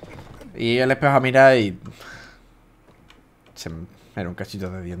 Y el espejo a mirar y... Era un cachito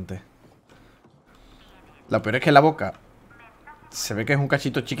de diente. Lo peor es que en la boca se ve que es un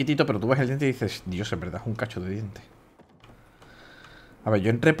cachito chiquitito, pero tú ves el diente y dices, Dios, en verdad es un cacho de diente. A ver, yo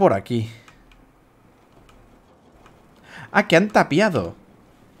entré por aquí. Ah, que han tapiado.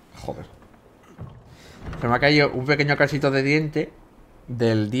 Joder. Se me ha caído un pequeño cachito de diente.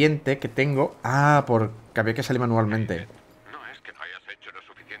 Del diente que tengo. Ah, porque había que salir manualmente. No es que no hayas hecho lo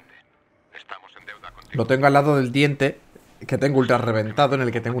suficiente. Estamos en deuda contigo. Lo tengo al lado del diente que tengo ultra reventado, en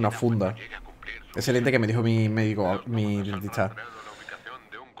el que tengo una funda. Es el diente que me dijo mi médico, mi dentista.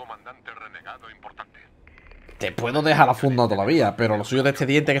 Te puedo dejar la funda todavía, pero lo suyo de este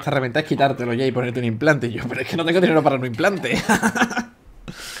diente que está reventado es quitártelo ya y ponerte un implante. Y yo, pero es que no tengo dinero para un implante.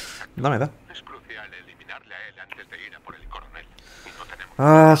 No me da. Es crucial eliminarle a él antes de ir a por el coronel. Y no tenemos...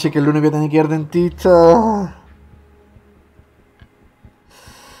 Ah, sí que el lunes voy a tener que ir al dentista.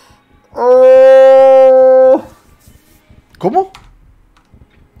 Oh. ¿Cómo?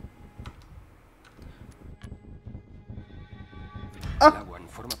 ¿Lawan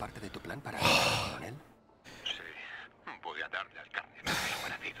forma parte de tu plan para ir al coronel? Sí, voy a darle al carnet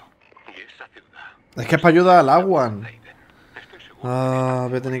desaparecido. Y esa ciudad... Es que es para ayudar al agua. Estoy seguro Ah,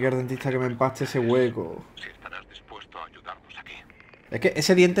 voy a tener que ir al dentista que me empaste ese hueco. si estarás dispuesto a ayudarnos aquí. Es que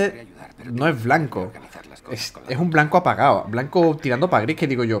ese diente no es blanco. Es un blanco apagado. Blanco tirando para gris, que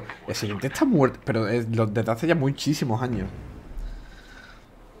digo yo. Ese diente está muerto. Pero desde hace ya muchísimos años.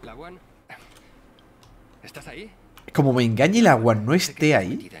 ¿Lawan? ¿Estás ahí? Como me engañe el agua no Sé que esté estás ahí.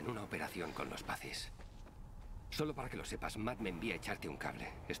 metida en una operación con los Pacis. Solo para que lo sepas, Matt me envía a echarte un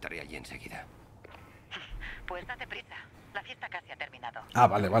cable. Estaré allí enseguida. Pues date prisa. La fiesta casi ha terminado. Ah,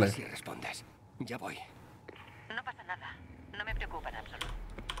 vale, vale. Si respondes. Ya voy. No pasa nada. No me preocupa en absoluto.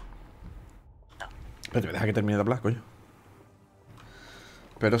 Pero me deja que termine de hablar, coño.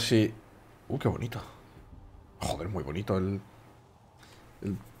 Pero sí. Qué bonito. Joder, muy bonito el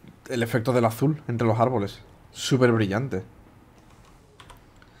efecto del azul entre los árboles. Súper brillante.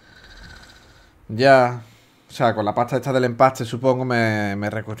 Ya. O sea, con la pasta esta del empaste, supongo, me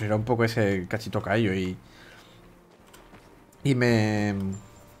reconstruirá un poco ese cachito caído y me...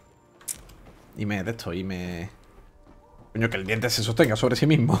 Coño, que el diente se sostenga sobre sí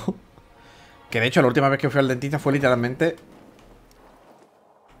mismo. Que de hecho la última vez que fui al dentista fue literalmente...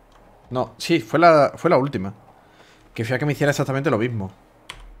 No, sí, fue la última. Que fui a que me hiciera exactamente lo mismo.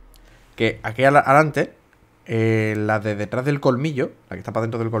 Que aquí adelante, la de detrás del colmillo, la que está para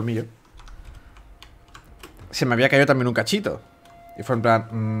dentro del colmillo, se me había caído también un cachito. Y fue en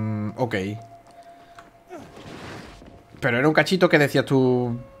plan, ok. Pero era un cachito que decías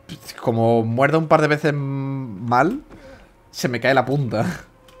tú, como muerda un par de veces mal, se me cae la punta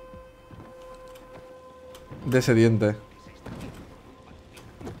de ese diente.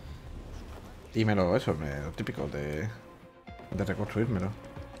 Y lo típico de reconstruírmelo.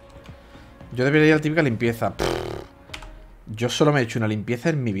 Yo debería ir a la típica limpieza. Yo solo me he hecho una limpieza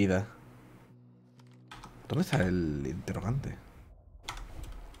en mi vida. ¿Dónde está el interrogante?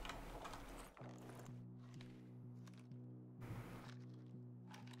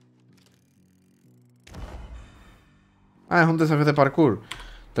 Ah, es un desafío de parkour.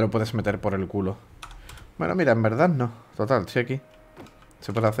 Te lo puedes meter por el culo. Bueno, mira, en verdad no. Total, sí, aquí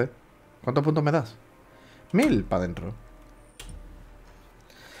se puede hacer. ¿Cuántos puntos me das? 1000 para adentro.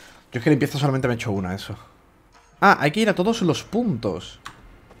 Yo es que limpieza solamente me he hecho una, eso. Ah, hay que ir a todos los puntos.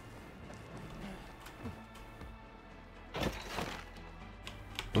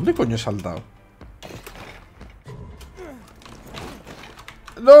 ¿Dónde coño he saltado?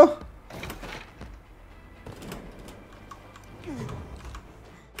 ¡No!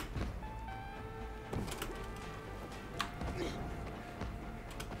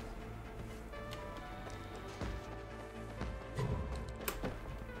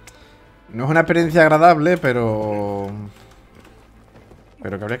 No es una experiencia agradable, pero que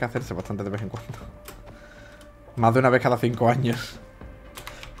habría que hacerse bastante de vez en cuando. Más de una vez cada 5 años.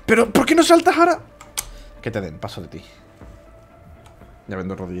 ¿Pero por qué no saltas ahora? Que te den, paso de ti. Ya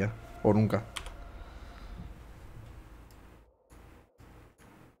vendo rodillas. O nunca.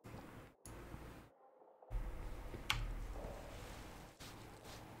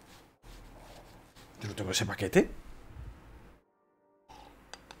 ¿Yo no tengo ese paquete?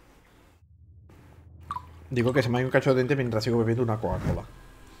 Digo que se me ha ido un cacho de diente mientras sigo bebiendo una Coca-Cola.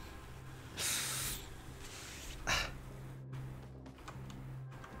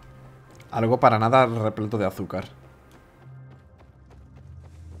 Algo para nada repleto de azúcar.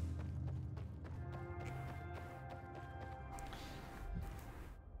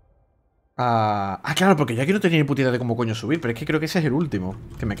 Claro, porque yo aquí no tenía ni puta idea de cómo coño subir. Pero es que creo que ese es el último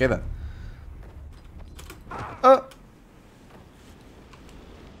que me queda.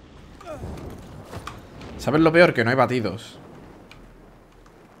 ¿Sabes lo peor? Que no hay batidos.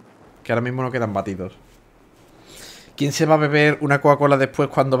 Que ahora mismo no quedan batidos. ¿Quién se va a beber una Coca-Cola después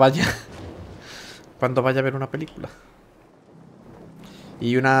cuando vaya? Cuando vaya a ver una película.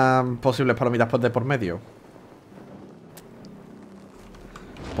 Y unas posibles palomitas por medio.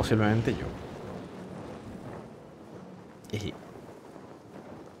 Posiblemente yo. Eje.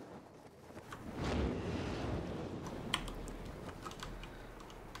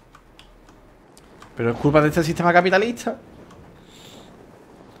 Pero es culpa de este sistema capitalista.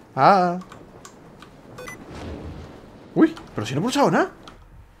 Uy, pero si no he pulsado nada.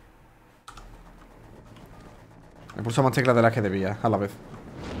 He pulsado más teclas de las que debía a la vez.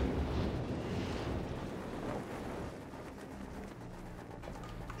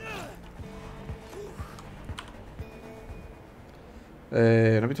 No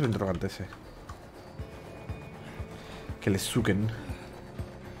he visto el interrogante ese. Que le suquen.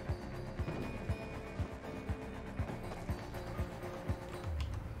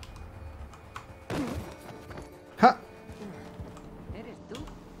 ¡Ja! ¿Eres tú?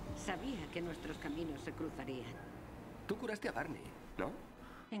 Sabía que nuestros caminos se cruzarían. Tú curaste a Barney, ¿no?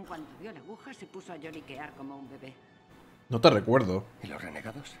 En cuanto vio la aguja, se puso a lloriquear como un bebé. No te recuerdo. ¿Y los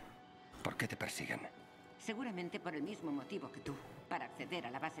renegados? ¿Por qué te persiguen? Seguramente por el mismo motivo que tú, para acceder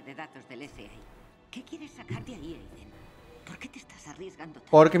a la base de datos del SI. ¿Qué quieres sacar de ahí, Aiden? ¿Por qué te estás arriesgando tanto?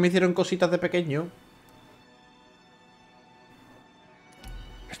 Porque me hicieron cositas de pequeño.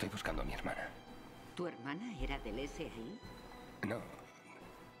 Estoy buscando a mi hermana. ¿Tu hermana era del SI? No,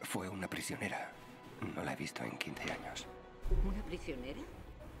 fue una prisionera. No la he visto en 15 años. ¿Una prisionera?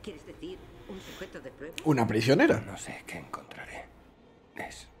 ¿Quieres decir un sujeto de prueba? ¿Una prisionera? No sé qué encontraré.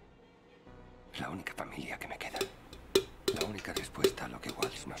 Es la única familia que me queda. La única respuesta a lo que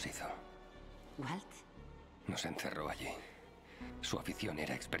Waltz nos hizo. ¿Waltz? Nos encerró allí. Su afición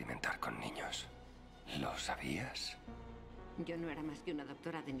era experimentar con niños. ¿Lo sabías? Yo no era más que una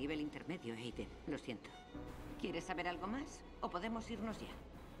doctora de nivel intermedio, Aiden. Lo siento. ¿Quieres saber algo más? ¿O podemos irnos ya?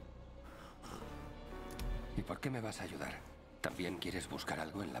 ¿Y por qué me vas a ayudar? ¿También quieres buscar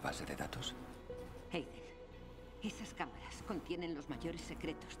algo en la base de datos? Aiden, esas cámaras contienen los mayores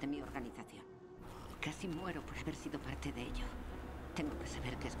secretos de mi organización. Casi muero por haber sido parte de ello. Tengo que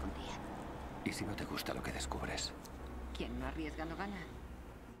saber qué escondían. ¿Y si no te gusta lo que descubres? ¿Quién no arriesga no gana?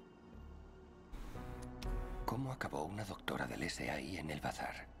 ¿Cómo acabó una doctora del SI en el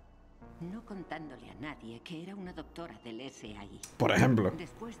bazar? No contándole a nadie que era una doctora del SI. Por ejemplo.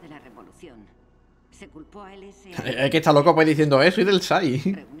 Después de la revolución, se culpó al SI. Es que está loco pues diciendo eso y del SAI.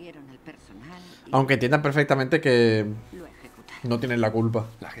 Reunieron al personal y Aunque entiendan perfectamente que lo ejecutaron. no tienen la culpa.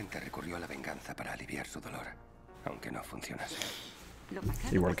 La gente recurrió a la venganza para aliviar su dolor, aunque no funcionase. Lo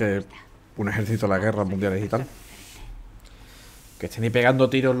pasado Igual pasado que está. un ejército de las guerras mundiales y tal. Que estén ahí pegando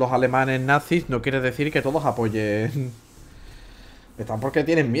tiros los alemanes nazis no quiere decir que todos apoyen. Están porque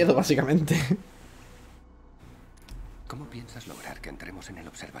tienen miedo, básicamente. ¿Cómo piensas lograr que entremos en el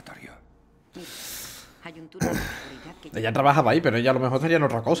observatorio? Hay un túnel de seguridad que Ella trabajaba ahí, pero ella a lo mejor estaría en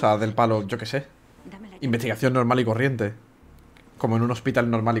otra cosa, del palo, yo qué sé. Dame la llave. Investigación normal y corriente. Como en un hospital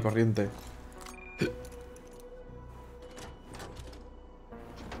normal y corriente.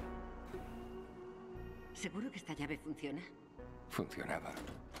 ¿Seguro que esta llave funciona? Funcionaba.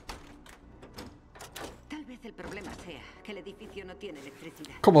 Tal vez el problema sea que el edificio no tiene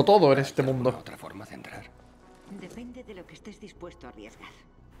electricidad. Como todo en este ¿Hay alguna mundo. otra forma de entrar? Depende de lo que estés dispuesto a arriesgar.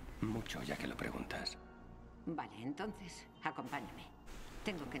 Mucho, ya que lo preguntas. Vale, entonces, acompáñame.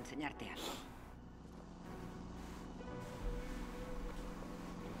 Tengo que enseñarte algo.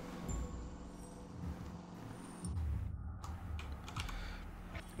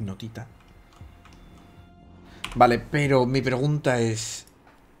 Notita. Vale, pero mi pregunta es...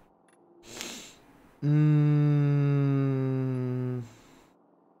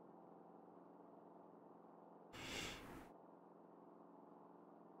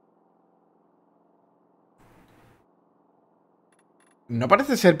 No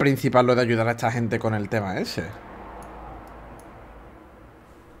parece ser principal lo de ayudar a esta gente con el tema ese.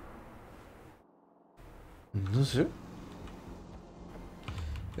 No sé.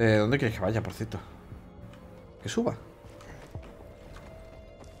 ¿Dónde quieres que vaya, por cierto? Que suba.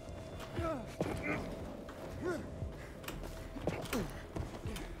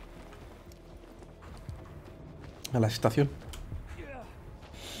 A la estación.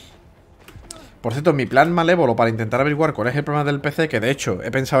 Por cierto, mi plan malévolo para intentar averiguar cuál es el problema del PC, que de hecho he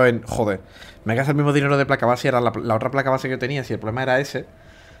pensado en, joder, me gasta el mismo dinero de placa base y era la otra placa base que tenía, si el problema era ese,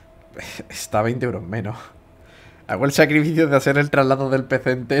 está 20 euros menos. Hago el sacrificio de hacer el traslado del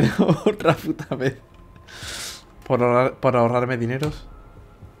PC entero otra puta vez. Por ahorrarme dineros.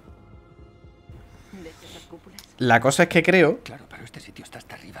 ¿Ves esas cúpulas? La cosa es que creo... Claro, pero este sitio está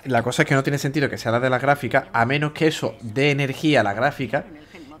hasta arriba. La cosa es que no tiene sentido que sea la de la gráfica, a menos que eso dé energía a la gráfica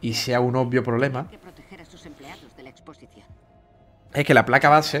y sea un obvio problema. Hay que proteger a sus empleados de la exposición. Es que la placa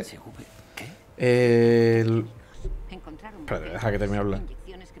base... ¿Qué? Encontraron Espera, deja que termine de hablar.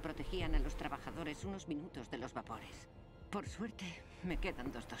 inyecciones que protegían a los trabajadores unos minutos de los vapores. Por suerte, me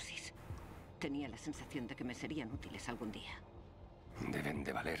quedan 2 dosis. Tenía la sensación de que me serían útiles algún día. Deben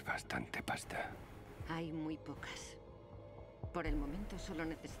de valer bastante pasta. Hay muy pocas. Por el momento solo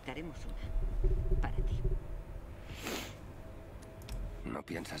necesitaremos una. Para ti. ¿No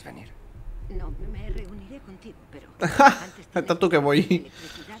piensas venir? No, me reuniré contigo, pero antes tienes Tanto que voy.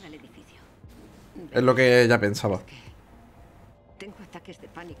 electricidad al edificio. Es lo que ya pensaba. Es que tengo ataques de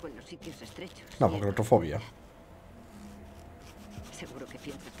pánico en los sitios estrechos. No, y porque en claustrofobia. Seguro que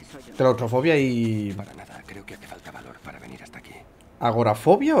piensas que soy un... Claustrofobia y... Para nada, creo que hace falta valor para venir hasta aquí.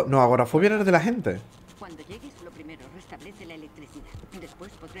 ¿Agorafobia? No, agorafobia era de la gente. Cuando llegues, lo primero, restablece la electricidad.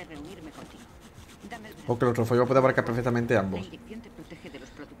 Después podré reunirme contigo. Dame el brazo. O claustrofobia puede abarcar perfectamente La ambos. inyección te protege de los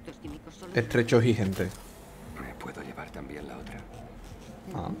productos químicos solo... Estrechos y gente. ¿Me puedo llevar también la otra?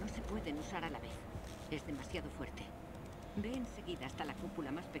 No, Ah. no se pueden usar a la vez. Es demasiado fuerte. Ve enseguida hasta la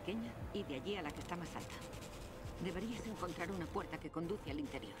cúpula más pequeña y de allí a la que está más alta. Deberías encontrar una puerta que conduce al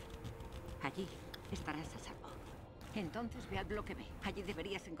interior. Allí estarás a salvo. Entonces ve al bloque B. Allí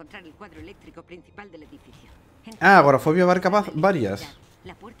deberías encontrar el cuadro eléctrico principal del edificio. Ah, agorafobia abarca varias.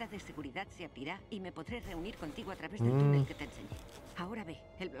 La puerta de seguridad se abrirá y me podré reunir contigo a través del túnel que te enseñé. Ahora ve,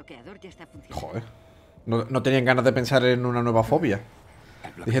 el bloqueador ya está funcionando. Joder. No tenían ganas de pensar en una nueva fobia.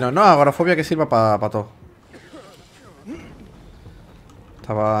 Dijeron, no, agorafobia que sirva para todo.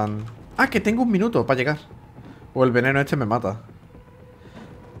 Estaban... Ah, que tengo 1 minuto para llegar. O el veneno este me mata.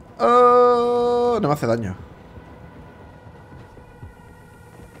 Oh, no me hace daño.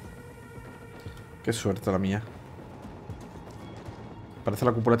 Qué suerte la mía. Parece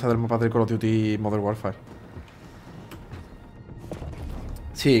la cúpula esta del mapa del Call of Duty Modern Warfare.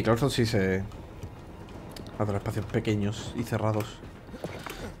 Sí, claro, sí se... Hacer espacios pequeños y cerrados.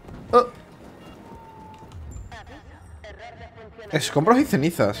 Oh. Escombros y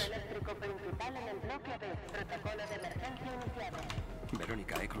cenizas.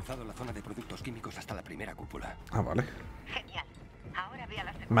 Verónica, he cruzado la zona de productos químicos hasta la primera cúpula. Ah, vale. Genial. Ahora ve a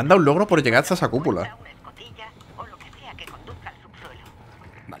la Me han dado un logro por llegar hasta esa cúpula. una escotilla o lo que sea que conduzca al subsuelo.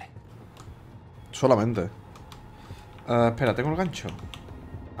 Vale. Solamente. Espera, ¿tengo el gancho?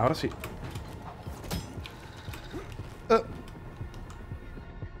 Ahora sí.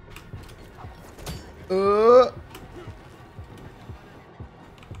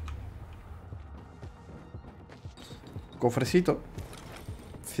 Cofrecito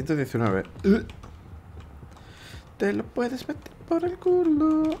 119. Te lo puedes meter por el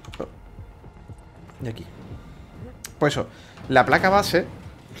culo. Y aquí. Pues eso, la placa base...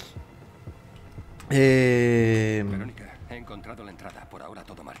 Verónica, he encontrado la entrada. Por ahora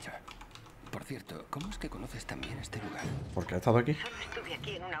todo marcha. Por cierto, ¿cómo es que conoces tan bien este lugar? ¿Por qué he estado aquí? Solo estuve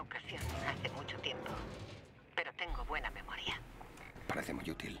aquí en una ocasión, hace mucho tiempo. Pero tengo buena memoria. Parece muy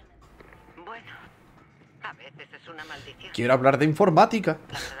útil. Bueno, a veces es una maldición. Quiero hablar de informática.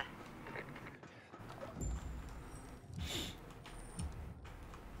 La verdad.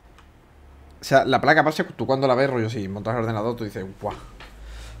 O sea, la placa base, tú cuando la ves, rollo así, montas el ordenador, tú dices, guau.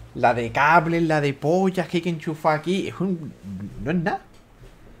 La de cables, la de pollas que hay que enchufar aquí, es un... no es nada.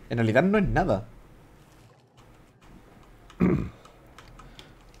 En realidad no es nada.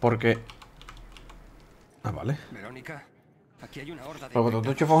 Porque... ah, vale. Verónica, aquí hay una horda de... Porque cuando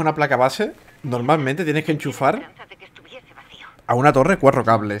tú enchufas una placa base, normalmente tienes que enchufar Esperanza de que estuviese vacío. a una torre 4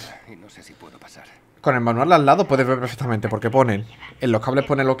 cables. Y no sé si puedo pasar. Con el manual al lado puedes ver perfectamente, porque ponen... en los cables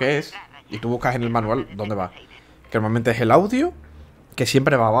pone lo que es, y tú buscas en el manual dónde va. Que normalmente es el audio, que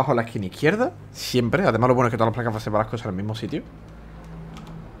siempre va abajo a la esquina izquierda. Siempre, además lo bueno es que todas las placas bases van las cosas en el mismo sitio.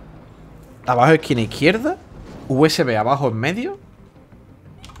 Abajo esquina izquierda, USB abajo en medio,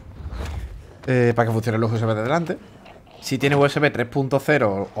 para que funcionen los USB de delante. Si tiene USB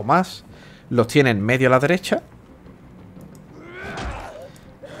 3.0 o más, los tiene en medio a la derecha.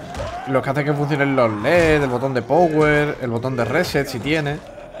 Lo que hace que funcionen los LED, el botón de power, el botón de reset si tiene.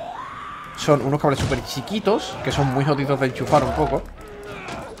 Son unos cables súper chiquitos, que son muy jodidos de enchufar un poco,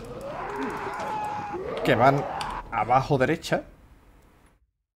 que van abajo derecha.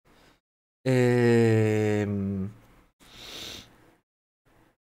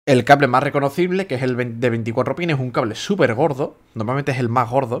 El cable más reconocible, que es el de 24 pines, es un cable súper gordo. Normalmente es el más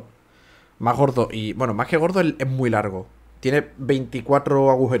gordo. Más gordo y, bueno, más que gordo, es muy largo. Tiene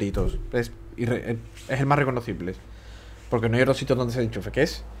 24 agujeritos. Es el más reconocible. Porque no hay otro sitio donde se enchufe, que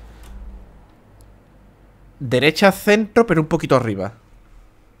es derecha, centro, pero un poquito arriba.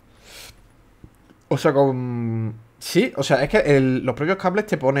 O sea, con... sí, o sea, es que los propios cables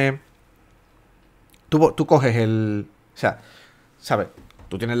te pone... Tú coges el... o sea, ¿sabes?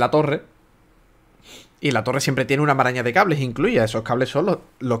 Tú tienes la torre y la torre siempre tiene una maraña de cables incluida. Esos cables son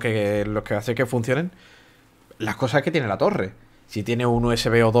lo que hace que funcionen las cosas que tiene la torre. Si tiene un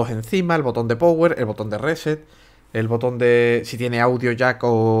USB o dos encima, el botón de power, el botón de reset, el botón de... si tiene audio jack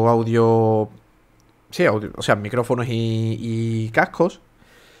o audio... sí, audio, o sea, micrófonos y cascos.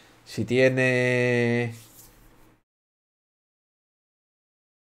 Si tiene...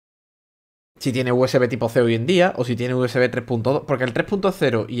 si tiene USB tipo C hoy en día, o si tiene USB 3.2, porque el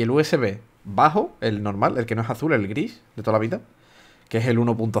 3.0 y el USB bajo, el normal, el que no es azul, el gris de toda la vida, que es el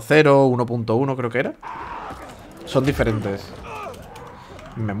 1.0, 1.1 creo que era, son diferentes.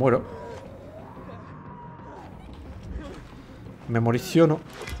 Me muero. Me moriciono.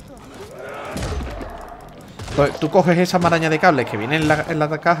 Entonces, tú coges esa maraña de cables que viene en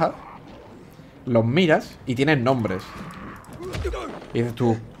la caja, los miras y tienen nombres. Y dices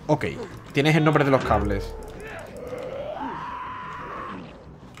tú, ok, tienes el nombre de los cables.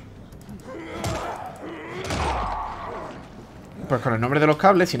 Pues con el nombre de los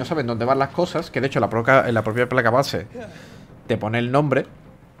cables, si no saben dónde van las cosas, que de hecho en la propia placa base te pone el nombre,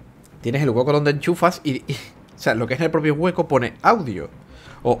 tienes el hueco donde enchufas y o sea, lo que es en el propio hueco pone audio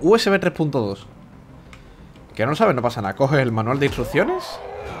o USB 3.2. Que no lo sabes, no pasa nada. Coges el manual de instrucciones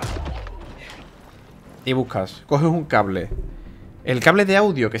y buscas, coges un cable. El cable de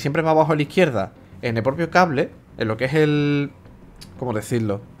audio, que siempre va abajo a la izquierda, en el propio cable, en lo que es el... ¿cómo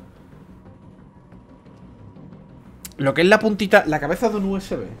decirlo? Lo que es la puntita, la cabeza de un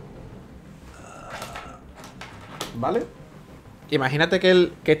USB. ¿Vale? Imagínate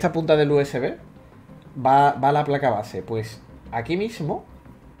que esta punta del USB va a la placa base. Pues aquí mismo,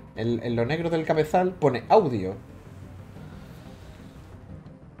 en lo negro del cabezal, pone audio.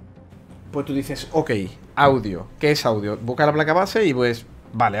 Pues tú dices, ok, audio. ¿Qué es audio? Busca la placa base y pues,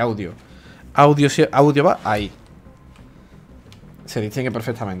 vale, audio. Audio va ahí. Se distingue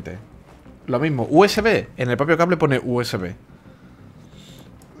perfectamente. Lo mismo, USB. En el propio cable pone USB.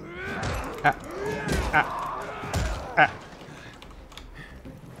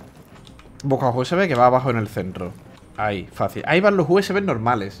 Busca USB que va abajo en el centro. Ahí, fácil. Ahí van los USB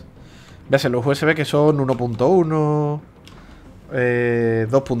normales. Veas los USB que son 1.1,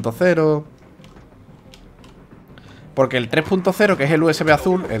 2.0. Porque el 3.0, que es el USB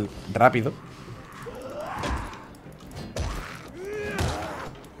azul, el rápido,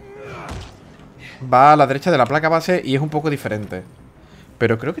 va a la derecha de la placa base y es un poco diferente.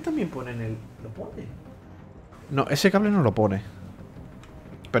 Pero creo que también pone en el... ¿lo pone? No, ese cable no lo pone.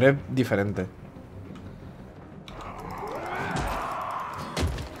 Pero es diferente.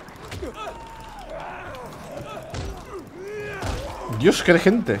 Dios, qué de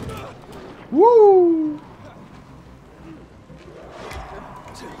gente. ¡Woo!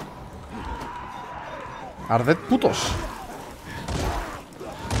 Arded putos.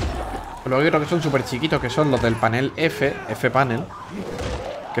 Luego hay otros que son súper chiquitos, que son los del panel F panel.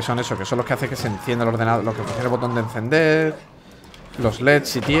 Que son eso, que son los que hacen que se encienda el ordenador, los que funciona el botón de encender, los LEDs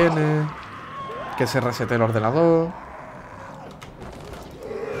si tiene, que se resete el ordenador.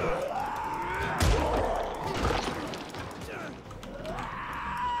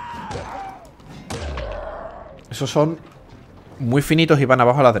 Esos son muy finitos y van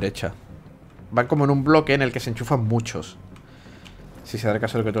abajo a la derecha. Van como en un bloque en el que se enchufan muchos. Si se da el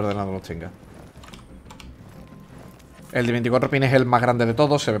caso de que tu ordenador los tenga. El de 24 pines es el más grande de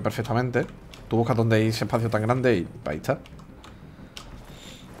todos, se ve perfectamente. Tú buscas donde hay ese espacio tan grande y ahí está.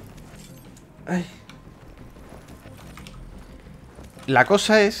 Ay. La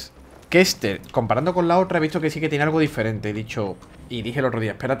cosa es que este, comparando con la otra, he visto que sí que tiene algo diferente. He dicho, y dije el otro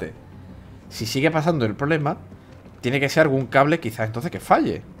día, espérate, si sigue pasando el problema, tiene que ser algún cable quizás entonces que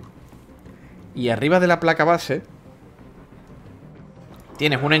falle. Y arriba de la placa base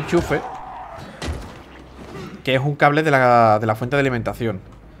tienes un enchufe que es un cable de la fuente de alimentación,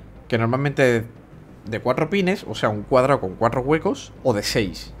 que normalmente es de 4 pines, o sea, un cuadrado con 4 huecos, o de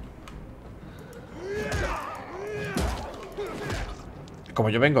 6.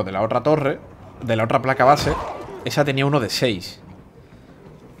 Como yo vengo de la otra torre, de la otra placa base, esa tenía uno de 6.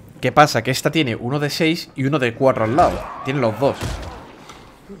 ¿Qué pasa? Que esta tiene uno de 6 y uno de 4 al lado. Tiene los dos.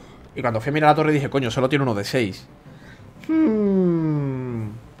 Y cuando fui a mirar la torre dije, coño, solo tiene uno de 6.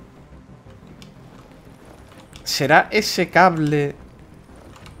 ¿Será ese cable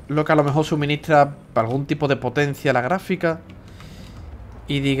lo que a lo mejor suministra algún tipo de potencia a la gráfica?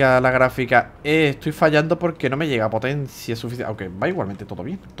 Y diga a la gráfica, estoy fallando porque no me llega potencia suficiente. Aunque va igualmente todo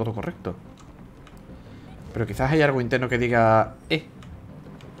bien, todo correcto. Pero quizás hay algo interno que diga,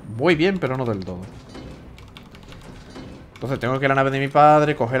 voy bien, pero no del todo. Entonces tengo que ir a la nave de mi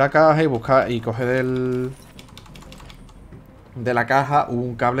padre, coger la caja y buscar y coger de la caja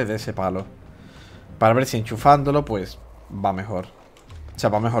un cable de ese palo. Para ver si enchufándolo, pues, va mejor. O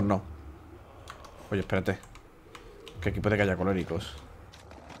sea, va mejor no. Oye, espérate. Que aquí puede que haya coléricos.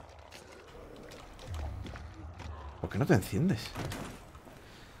 ¿Por qué no te enciendes?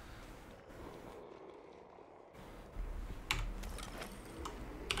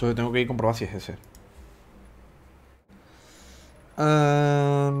 Entonces tengo que ir a comprobar si es ese.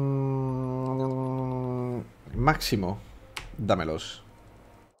 Máximo. Dámelos.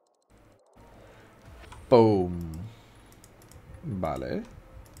 Boom. Vale.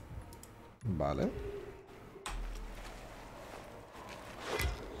 Vale.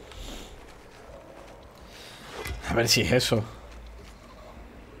 A ver si es eso.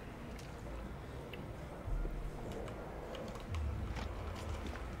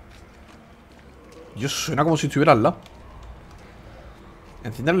 Dios, suena como si estuviera al lado.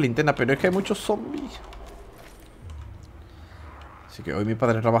 Enciende la linterna, pero es que hay muchos zombies. Así que hoy mi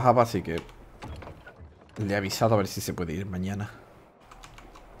padre trabajaba, así que le he avisado a ver si se puede ir mañana.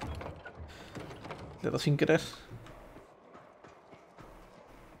 Le he dado sin querer.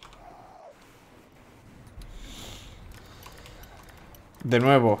 De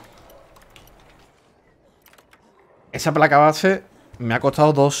nuevo. Esa placa base me ha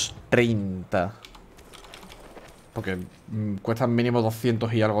costado 2,30. Porque cuestan mínimo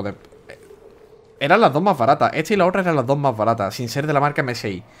 200 y algo de... Eran las dos más baratas. Esta y la otra eran las dos más baratas, sin ser de la marca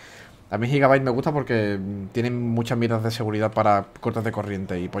MSI. A mí Gigabyte me gusta porque tienen muchas medidas de seguridad para cortes de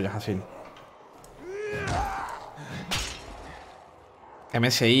corriente y pollas así.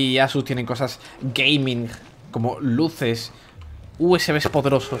 MSI y Asus tienen cosas gaming, como luces, USBs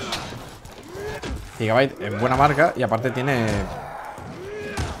poderosos. Gigabyte es buena marca y aparte tiene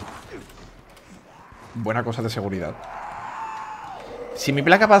buena cosa de seguridad. Si mi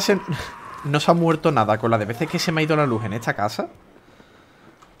placa base no se ha muerto nada con la de veces que se me ha ido la luz en esta casa,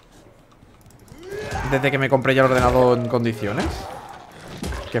 desde que me compré ya el ordenador en condiciones,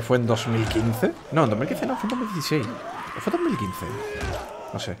 que fue en 2015. No, en 2015 no, fue en 2016. ¿O fue 2015?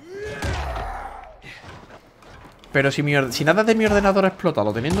 No sé. Pero si nada de mi ordenador ha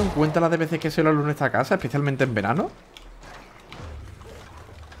explotado, teniendo en cuenta las de veces que se la luz en esta casa, especialmente en verano,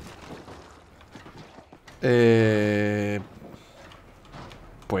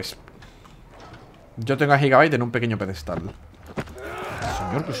 pues yo tengo a Gigabyte en un pequeño pedestal.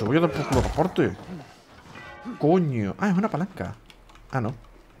 Señor, que se voy a dar por culo aparte. Coño. Ah, es una palanca. Ah, no.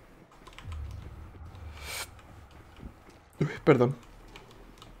 Uy, perdón.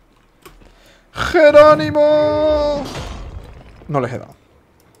 ¡Jerónimo! No les he dado.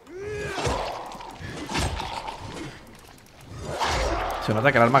 Se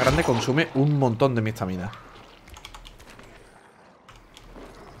nota que el arma grande consume un montón de mi estamina.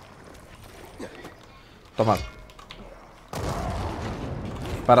 Tomad.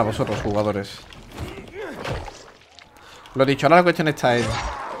 Para vosotros, jugadores. Lo dicho, ahora la cuestión está en...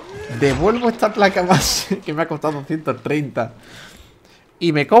 devuelvo esta placa base que me ha costado 230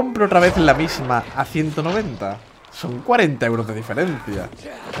 y me compro otra vez la misma a 190. Son 40 euros de diferencia.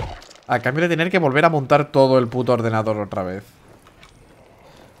 A cambio de tener que volver a montar todo el puto ordenador otra vez.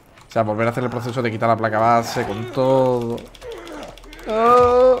 O sea, volver a hacer el proceso de quitar la placa base con todo.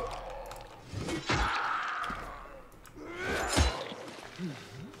 ¡Oh!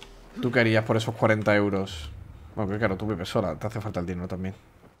 ¿Tú qué harías por esos 40 euros? Bueno, que claro, tú vives sola, te hace falta el dinero también.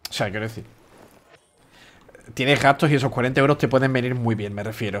 O sea, quiero decir, tienes gastos y esos 40 euros te pueden venir muy bien, me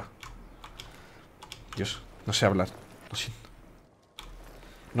refiero. Dios, no sé hablar, lo siento.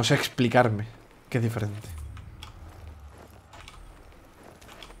 No sé explicarme, que es diferente.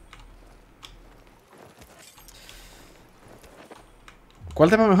 ¿Cuál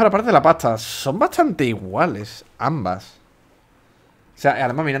te va mejor aparte de la pasta? Son bastante iguales, ambas. O sea,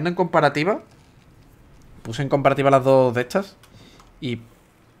 además mirando en comparativa, puse en comparativa las dos de estas y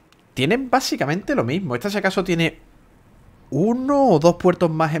tienen básicamente lo mismo. Esta si acaso tiene uno o dos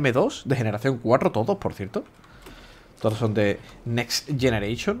puertos más M2 de generación 4, todos, por cierto. Todos son de Next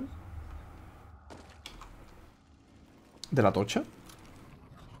Generation. De la tocha.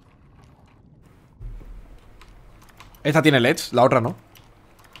 Esta tiene LEDs, la otra no.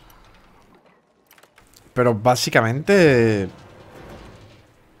 Pero básicamente...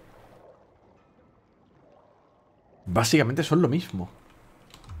 básicamente son lo mismo.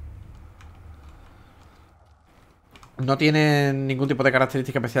 No tienen ningún tipo de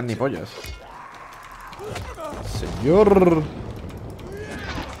característica especial ni pollas. Señor.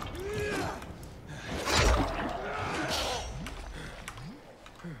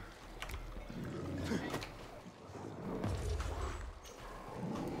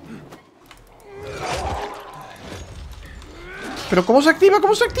 ¿Pero cómo se activa?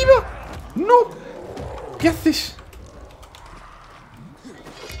 ¿Cómo se activa? ¡No! ¿Qué haces?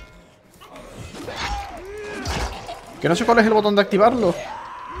 Que no sé cuál es el botón de activarlo.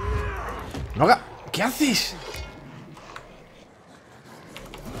 No haga... ¿Qué haces?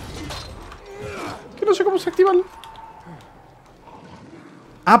 Que no sé cómo se activa el...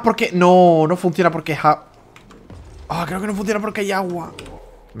 Ah, porque... No, no funciona porque... Ah, creo que no funciona porque hay agua.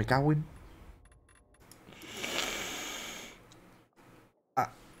 Me cago en... Ah.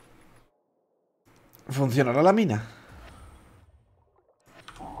 ¿Funcionará la mina?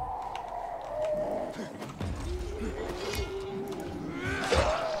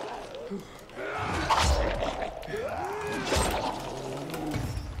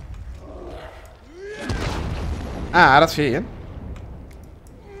 Ah, ahora sí, ¿eh?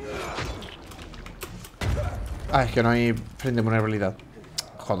 Ah, es que no hay frente de vulnerabilidad.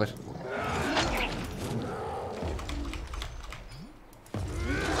 Joder.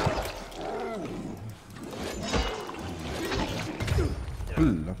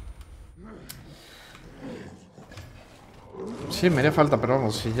 Sí, me haría falta, pero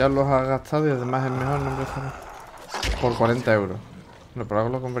vamos, si ya los has gastado y además es mejor no empezar por 40 euros. No, pero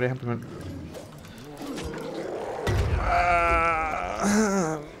algo lo comprarías en primer...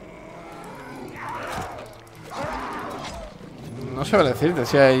 No sé decirte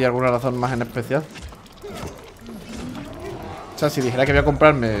si hay alguna razón más en especial. O sea, si dijera que voy a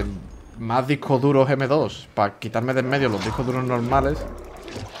comprarme más discos duros M2 para quitarme de en medio los discos duros normales...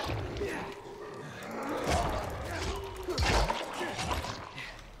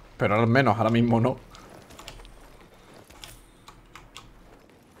 Pero al menos ahora mismo no.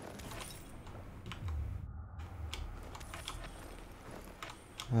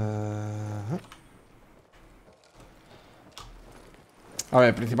 A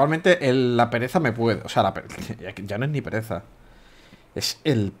ver, principalmente la pereza me puede... O sea, ya no es ni pereza. Es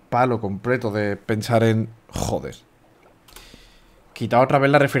el palo completo de pensar en... Joder. Quitar otra vez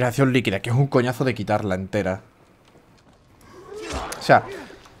la refrigeración líquida, que es un coñazo de quitarla entera. O sea,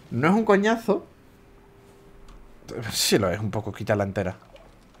 no es un coñazo. Sí lo es un poco quitarla entera.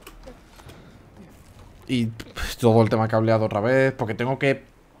 Y todo el tema cableado otra vez, porque tengo que...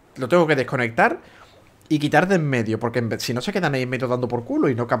 Lo tengo que desconectar y quitar de en medio, porque si no se quedan ahí en medio dando por culo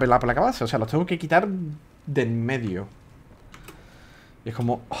y no cabe la placa base. O sea, los tengo que quitar de en medio. Y es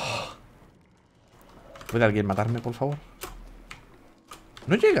como... Oh. ¿Puede alguien matarme, por favor?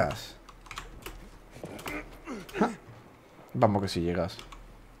 ¿No llegas? ¡Ja! Vamos que si llegas.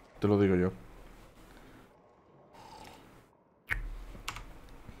 Te lo digo yo.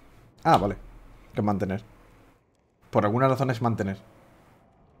 Ah, vale. Que es mantener. Por alguna razón es mantener.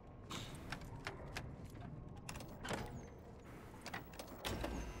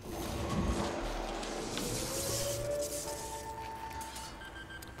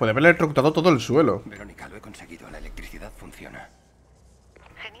 Puede haber electrocutado todo el suelo. Verónica, lo he conseguido. La electricidad funciona.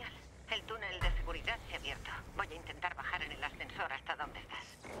 Genial. El túnel de seguridad se ha abierto. Voy a intentar bajar en el ascensor hasta donde estás.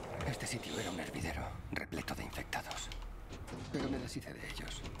 Este sitio era un hervidero, repleto de infectados. Pero me deshice de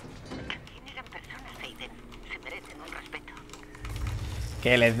ellos. También eran personas, Aiden. Se merecen un respeto.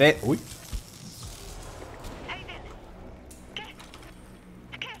 Que les dé... Uy. Aiden,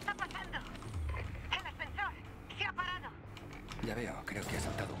 ¿qué está pasando? El ascensor se ha parado. Ya veo, creo que ha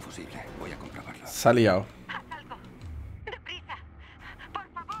saltado un fusible. Voy a comprobarlo. Se ha liado. Haz algo. Deprisa. Por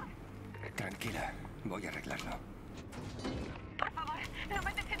favor. Tranquila, voy a arreglarlo. Por favor, no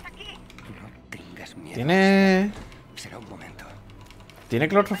me dejes aquí. No tengas miedo. Tiene... Será un momento. ¿Tiene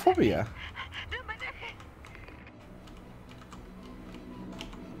claustrofobia? No me dejes.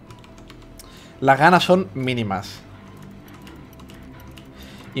 Las ganas son mínimas.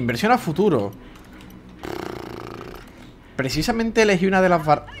 Inversión a futuro. Precisamente elegí una de las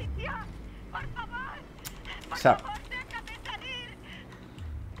bar... ¡Ay, Dios! Por favor. O sea... Déjame salir.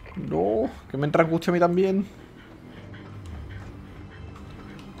 No, que me entra angustia a mí también.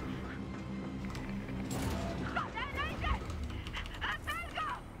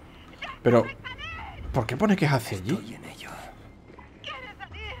 Pero... ¿por qué pone que es hacia allí? Estoy en ello. ¿Quieres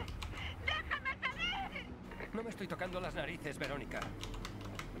salir? ¡Déjame salir! No me estoy tocando las narices, Verónica.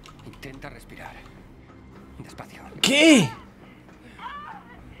 Intenta respirar. Despacio. ¿Qué?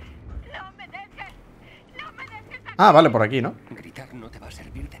 ¡No me dejes! ¡No me dejes aquí! Ah, vale, por aquí, ¿no? Gritar no te va a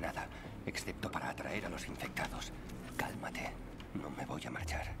servir de nada, excepto para atraer a los infectados. Cálmate. No me voy a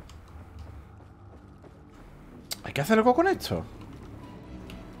marchar. ¿Hay que hacer algo con esto?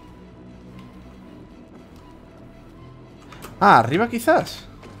 Ah, arriba quizás.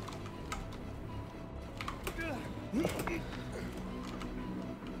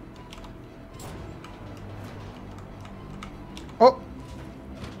 Oh.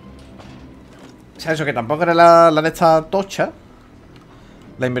 O sea, eso que tampoco era la de esta tocha.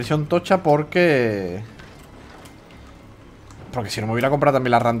 La inversión tocha porque... Porque si no me hubiera comprado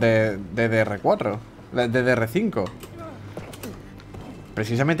también la RAM de DR4. De DR5.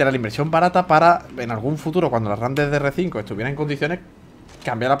 Precisamente era la inversión barata para, en algún futuro, cuando la RAM de DR5 estuviera en condiciones,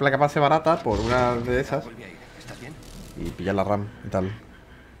 cambiar la placa base barata por una de esas Vuelve a ir. ¿Estás bien? y pillar la RAM y tal.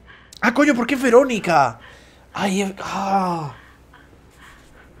 ¡Ah, coño! ¿Por qué es Verónica? ¡Ay! ¡Ah!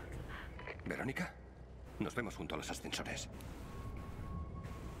 Verónica, nos vemos junto a los ascensores.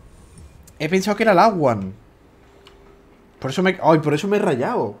 He pensado que era el Aguan. Por eso me... ¡Ay! Por eso me he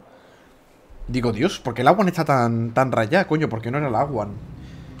rayado. Digo, Dios, ¿por qué el Aguan está tan rayado, coño? ¿Por qué no era el Aguan?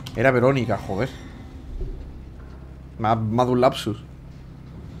 Era Verónica, joder. Más de un lapsus.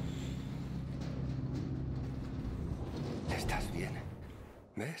 ¿Estás bien?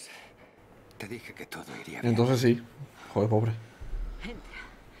 ¿Ves? Te dije que todo iría bien. Entonces sí. Joder, pobre. Entra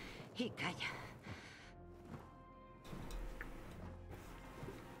y calla.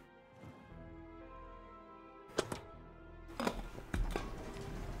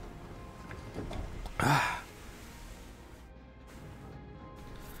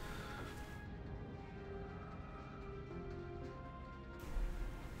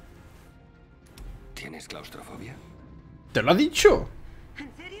 ¿Tienes claustrofobia? ¿Te lo ha dicho?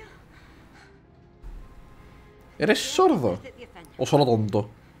 ¿En serio? ¿Eres sordo? Desde 10 años. ¿O solo tonto?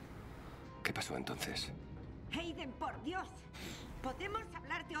 ¿Qué pasó entonces? Aiden, por Dios. ¿Podemos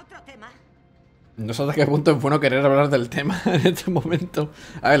hablar de otro tema? No sé hasta qué punto es bueno querer hablar del tema en este momento.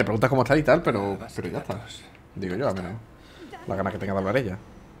 A ver, le preguntas cómo está y tal, pero ya está. Digo yo, a menos la gana que tenga de hablar ella.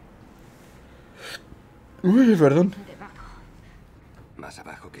 Uy, perdón. Debajo. ¿Más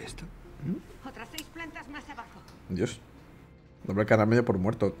abajo que esto? Otras 6 plantas más abajo. Dios. Doble el canal medio por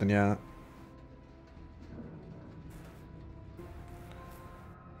muerto. Tenía...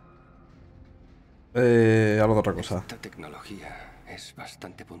 algo de otra cosa. Esta tecnología es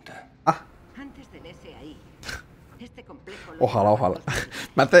bastante punta. Ah, Antes del SAI, este complejo... ojalá, ojalá.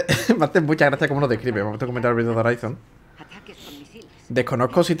 Me hace mucha gracia cómo lo describe. Vamos a comentar el vídeo de Horizon. Ataques con misiles.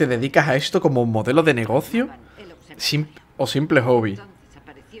 Desconozco si te dedicas a esto como un modelo de negocio El observatorio. o simple hobby. Entonces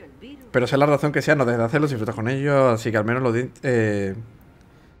apareció el virus. Pero sea la razón que sea, no dejes de hacerlo, disfrutas con ello, así que al menos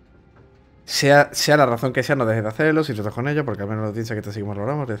sea la razón que sea, no dejes de hacerlo, si disfrutas con ello, porque al menos los dices que te seguimos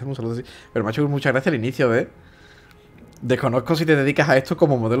valoramos, te hacemos saludos así. Pero me ha hecho mucha gracia el inicio de... Desconozco si te dedicas a esto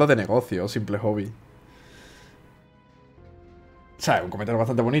como modelo de negocio o simple hobby. O sea, un comentario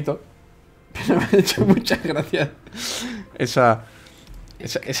bastante bonito, pero me ha hecho muchas gracias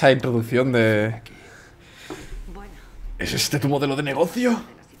esa introducción de... Bueno, ¿Es este tu modelo de negocio? de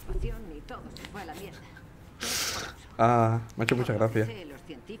la situación y todo se fue a la mierda. Ah, me ha hecho muchas gracias. Los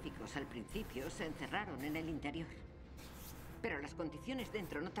científicos al principio se encerraron en el interior. Pero las condiciones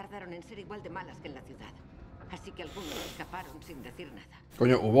dentro no tardaron en ser igual de malas que en la ciudad. Así que algunos escaparon sin decir nada.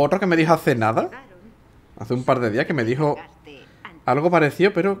 Coño, hubo otro que me dijo hace nada. Hace un par de días que me dijo algo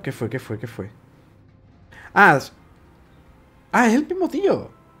parecido, pero ¿qué fue? ¿Qué fue? ¿Qué fue? Ah, es el mismo tío.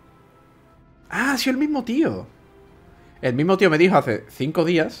 Ah, sí, el mismo tío. El mismo tío me dijo hace 5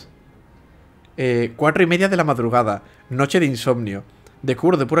 días. 4:30 de la madrugada. Noche de insomnio.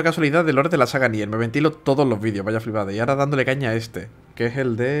 Descubro de pura casualidad el lore de la saga Nier. Me ventilo todos los vídeos, vaya flipada. Y ahora dándole caña a este, que es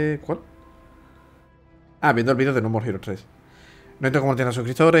el de... ¿Cuál? Ah, viendo el vídeo de No More Heroes 3. No entiendo cómo tiene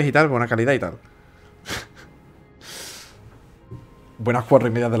suscriptores y tal, buena calidad y tal. Buenas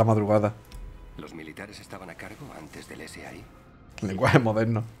 4:30 de la madrugada. ¿Los militares estaban a cargo antes del SAI? Lenguaje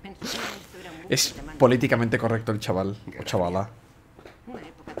moderno. Es políticamente correcto el chaval. O chavala. Una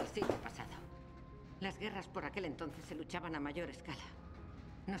época del siglo pasado. Las guerras por aquel entonces se luchaban a mayor escala.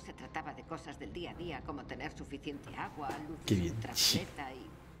 No se trataba de cosas del día a día como tener suficiente agua, luz ultravioleta y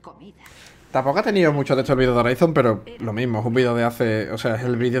comida. Tampoco ha tenido mucho de esto el vídeo de Horizon, pero lo mismo, es un vídeo de hace... O sea, es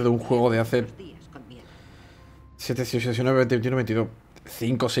el vídeo de un juego de hace... 7, 6, 9, 20, 21, 22...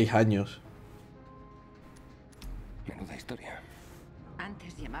 5 o 6 años. Menuda historia.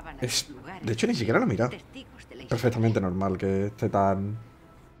 Antes llamaban a Es... los lugares De hecho, ni siquiera lo he mirado. Perfectamente normal que esté tan...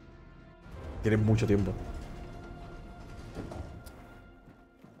 Tiene mucho tiempo.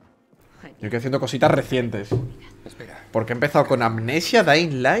 Yo estoy haciendo cositas recientes. Espera. Porque he empezado con Amnesia,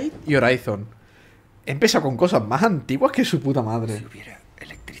 Dying Light y Horizon. He empezado con cosas más antiguas que su puta madre. Si hubiera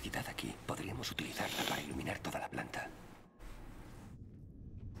electricidad aquí, podríamos utilizarla para iluminar toda la planta.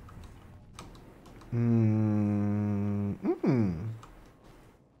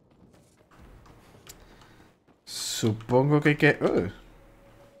 Supongo que hay que...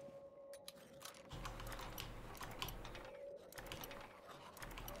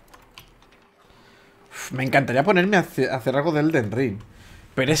 Me encantaría ponerme a hacer algo de Elden Ring.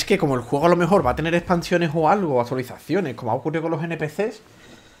 Pero es que como el juego a lo mejor va a tener expansiones o algo, o actualizaciones, como ha ocurrido con los NPCs,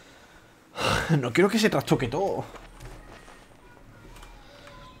 no quiero que se trastoque todo.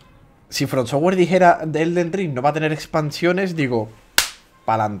 Si From Software dijera de Elden Ring no va a tener expansiones, digo,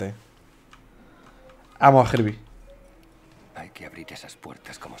 pa'lante. Vamos a Herbie. Hay que abrir esas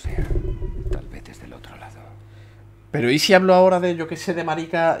puertas como sea. Tal vez desde el otro lado. Pero ¿y si hablo ahora de, yo que sé, de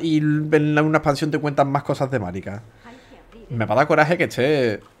marica y en una expansión te cuentan más cosas de marica? Me va a dar coraje que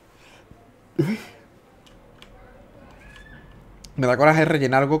esté... Me da coraje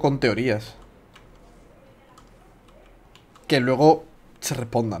rellenar algo con teorías. Que luego se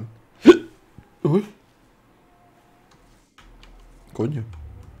respondan. Uy. Coño.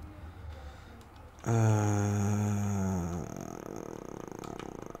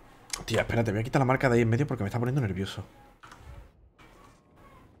 Tía, espérate, voy a quitar la marca de ahí en medio porque me está poniendo nervioso.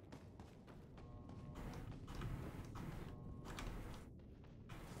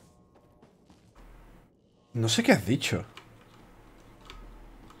 No sé qué has dicho.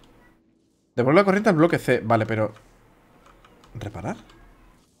 Devuelve la corriente al bloque C. Vale, pero... ¿Reparar?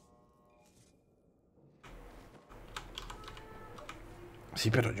 Sí,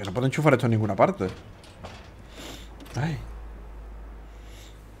 pero yo no puedo enchufar esto en ninguna parte. Ay.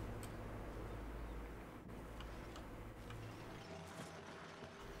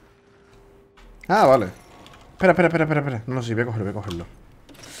 Ah, vale. Espera. No, sí, voy a cogerlo.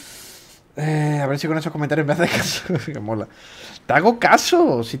 A ver si con esos comentarios me haces caso. Que mola. Te hago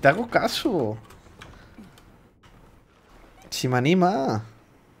caso, si te hago caso. Si me anima.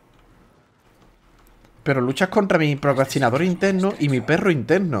 Pero luchas contra mi procrastinador interno y mi perro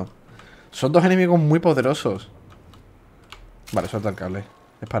interno. Son dos enemigos muy poderosos. Vale, suelta el cable.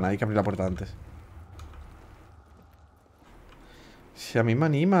 Es para nada, hay que abrir la puerta antes. Si a mí me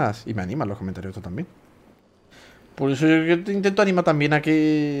animas. Y me animan los comentarios tú también. Por eso yo te intento animar también a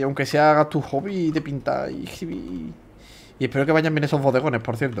que, aunque sea, hagas tu hobby de pintar y escribir. Y espero que vayan bien esos bodegones,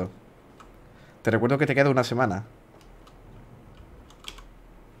 por cierto. Te recuerdo que te queda una semana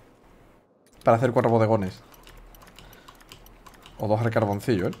para hacer 4 bodegones. O 2 al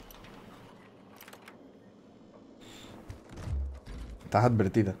carboncillo, ¿eh? Estás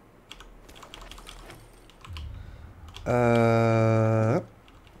advertida.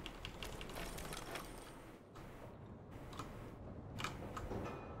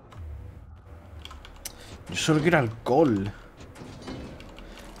 Yo solo quiero alcohol.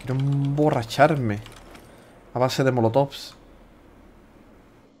 Quiero emborracharme a base de molotovs.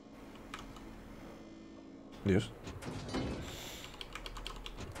 Dios.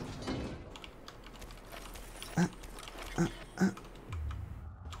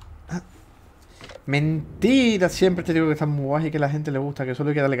 Mentira, siempre te digo que están muy guays y que a la gente le gusta, que solo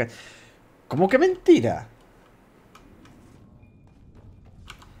hay que darle caña. ¿Cómo que mentira?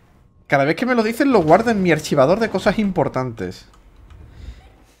 Cada vez que me lo dicen lo guardo en mi archivador de cosas importantes.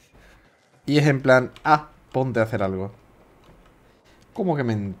 Y es en plan, ah, ponte a hacer algo. ¿Cómo que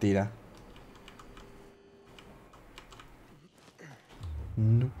mentira?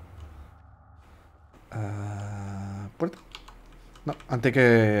 No. ¿Puerta? No, antes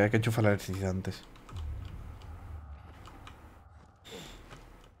que hay que enchufar la electricidad antes.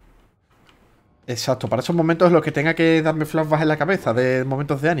 Exacto, para esos momentos en los que tenga que darme flashbacks en la cabeza de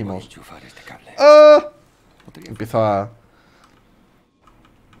momentos de ánimos. ¡Ah! Empiezo a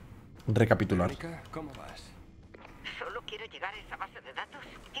recapitular. Verónica, ¿cómo vas? Solo quiero llegar a esa base de datos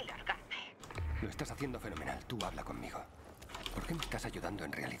y largarme. Lo estás haciendo fenomenal. Tú habla conmigo. ¿Por qué me estás ayudando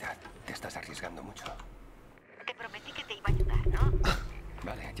en realidad? Te estás arriesgando mucho. Te prometí que te iba a ayudar, ¿no?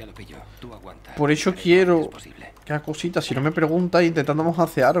 Vale, ya lo pillo. Tú aguanta. Por eso Haré quiero lo antes posible. que haga cositas. Si no me preguntas, intentamos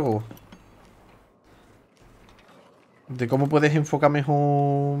hacer algo. De cómo puedes enfocar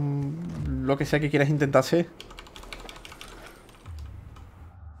mejor lo que sea que quieras intentar hacer.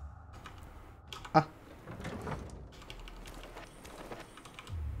 Ah.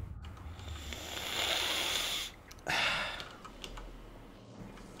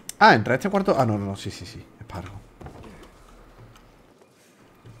 Ah, entra a este cuarto. Ah, no, no, sí, sí, sí. Es para algo.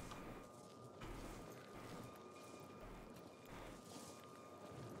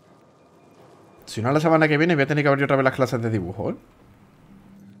 Si no, la semana que viene voy a tener que abrir otra vez las clases de dibujo, ¿eh?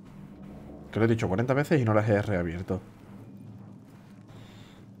 Que lo he dicho 40 veces y no las he reabierto.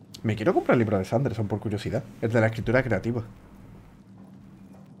 Me quiero comprar el libro de Sanderson por curiosidad. El de la escritura creativa.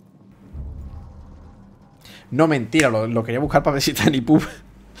 No, mentira, lo quería buscar para ver si está en EPUB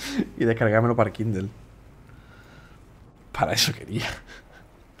y descargármelo para Kindle. Para eso quería.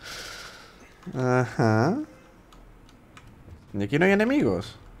 Ajá. ¿Y aquí no hay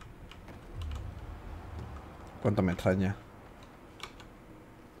enemigos? Cuánto me extraña.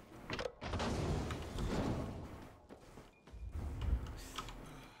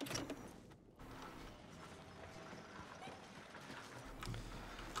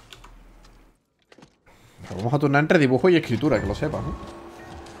 Vamos a turnar entre dibujo y escritura, que lo sepas, ¿no?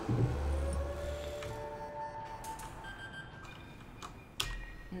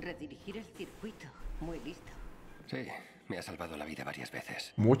 Redirigir el circuito. Muy listo. Sí, me ha salvado la vida varias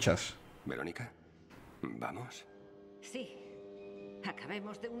veces. Muchas. Verónica, ¿vamos? Sí.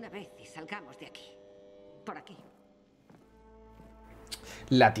 Acabemos de una vez y salgamos de aquí. Por aquí.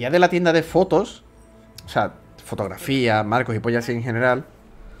 La tía de la tienda de fotos, o sea, fotografía, marcos y pollas en general.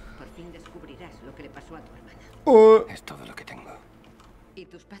 Por fin descubrirás lo que le pasó a tu hermana. Es todo lo que tengo. ¿Y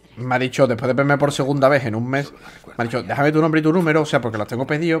tus padres? Me ha dicho, después de verme por segunda vez en un mes, me ha dicho, déjame tu nombre y tu número, o sea, porque los tengo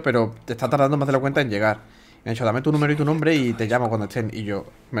pedido, pero te está tardando más de la cuenta en llegar. Me ha dicho, dame tu número y tu nombre y te llamo cuando estén. Y yo,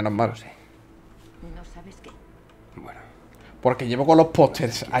 menos mal. ¿No sabes qué? Bueno, Porque llevo con los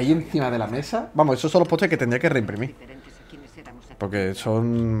pósters ahí encima de la mesa. Vamos, esos son los pósters que tendría que reimprimir. Diferentes a quienes éramos a Porque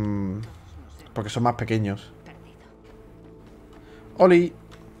son... Porque son más pequeños. perdido. ¡Oli!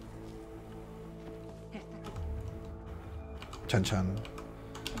 Chan chan.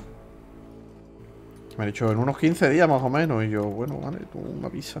 Me ha dicho en unos 15 días más o menos. Y yo, bueno, vale, tú me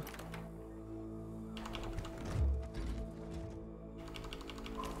avisas.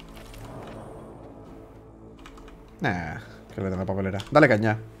 Nah, que le den la papelera. Dale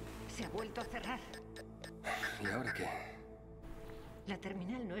caña. Se ha vuelto a cerrar. ¿y ahora qué? La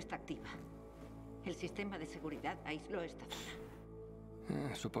terminal no está activa. El sistema de seguridad aisló esta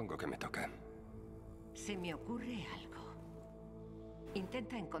zona. Supongo que me toca. Se me ocurre algo.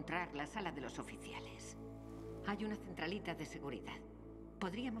 Intenta encontrar la sala de los oficiales. Hay una centralita de seguridad.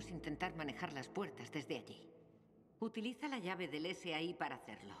 Podríamos intentar manejar las puertas desde allí. Utiliza la llave del SAI para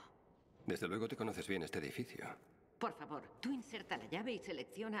hacerlo. Desde luego te conoces bien este edificio. Por favor, tú inserta la llave y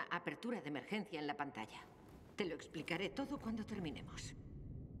selecciona apertura de emergencia en la pantalla. Te lo explicaré todo cuando terminemos.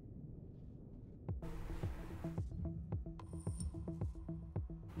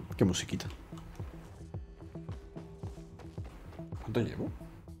 Qué musiquita. ¿Cuánto llevo?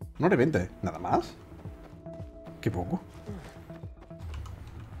 1:20. ¿Nada más? Qué poco.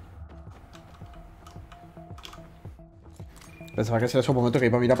 Pensaba que ese era su momento que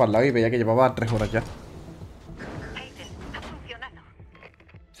iba a mirar para el lado y veía que llevaba 3 horas ya. Aiden, ha funcionado.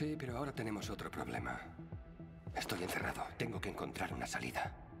 Sí, pero ahora tenemos otro problema. Estoy encerrado. Tengo que encontrar una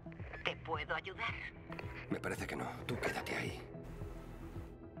salida. ¿Te puedo ayudar? Me parece que no. Tú quédate ahí.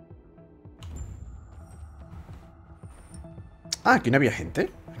 Ah, aquí no había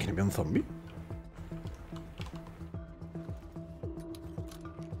gente. Aquí no había un zombie.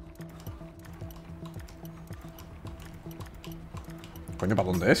 Coño, ¿para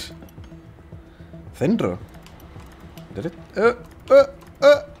dónde es? Centro.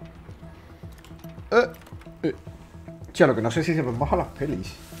 Hostia, lo que no sé si se me bajan las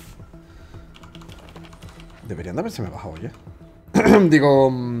pelis. Deberían de haberse me bajado ya. Digo...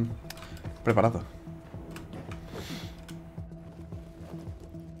 preparado.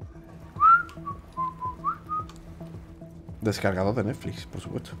 Descargado de Netflix, por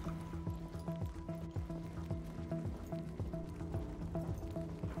supuesto.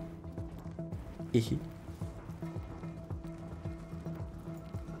 Iji.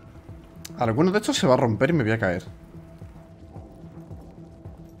 Alguno de estos se va a romper y me voy a caer.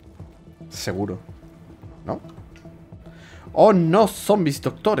 Seguro. ¿No? ¡Oh, no! ¡Zombies,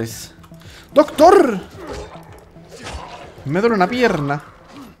 doctores! ¡Doctor! Me duele una pierna.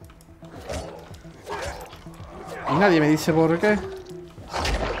 Y nadie me dice por qué.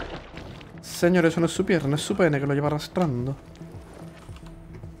 Señor, eso no es su pierna, es su pene que lo lleva arrastrando.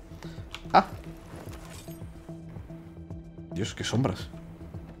 ¡Ah! Dios, qué sombras.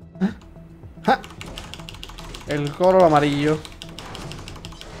 ¿Ah? ¡Ah! El color amarillo.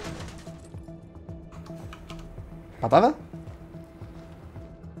 ¿Patada?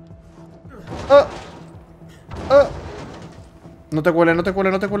 ¡Ah! ¡Ah! No te cuele, no te cuele,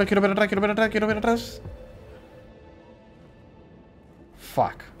 no te cuele. Quiero ver atrás, quiero ver atrás, quiero ver atrás.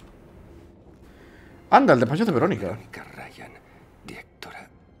 Fuck. Anda, el despacho de Verónica. Verónica Ryan, directora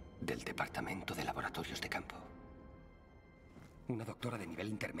del Departamento de Laboratorios de Campo. Una doctora de nivel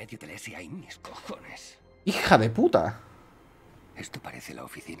intermedio del SAI, mis cojones. ¡Hija de puta! Esto parece la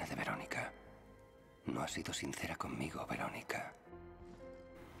oficina de Verónica. No has sido sincera conmigo, Verónica.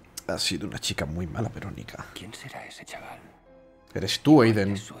 Has sido una chica muy mala, Verónica. ¿Quién será ese chaval? Eres tú,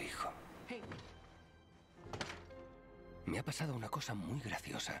 Aiden. Es su hijo. Me ha pasado una cosa muy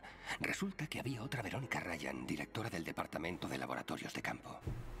graciosa. Resulta que había otra Verónica Ryan, directora del Departamento de Laboratorios de Campo.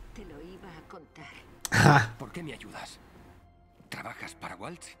 Te lo iba a contar. ¿Por qué me ayudas? ¿Trabajas para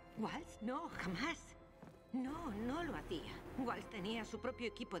Waltz? ¿Waltz? No, jamás. No, no lo hacía. Waltz tenía su propio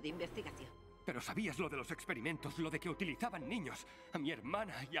equipo de investigación. Pero sabías lo de los experimentos, lo de que utilizaban niños, a mi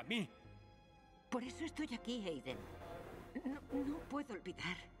hermana y a mí. Por eso estoy aquí, Aiden. No puedo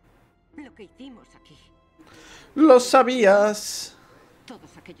olvidar lo que hicimos aquí. ¡Lo sabías!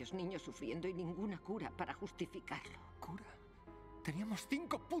 Todos aquellos niños sufriendo y ninguna cura para justificarlo. ¿Cura? Teníamos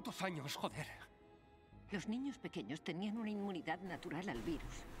 5 putos años, joder. Los niños pequeños tenían una inmunidad natural al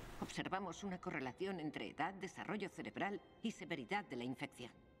virus. Observamos una correlación entre edad, desarrollo cerebral y severidad de la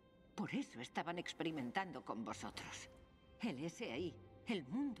infección. Por eso estaban experimentando con vosotros. El SAI, el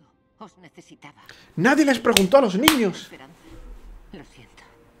mundo, os necesitaba. ¡Nadie les preguntó a los niños! Esperanza. Lo siento.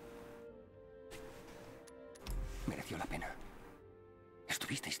 Mereció la pena.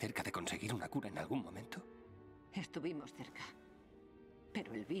 ¿Estuvisteis cerca de conseguir una cura en algún momento? Estuvimos cerca.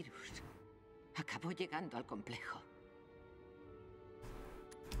 Pero el virus acabó llegando al complejo.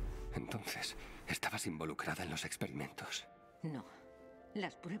 Entonces, ¿estabas involucrada en los experimentos? No.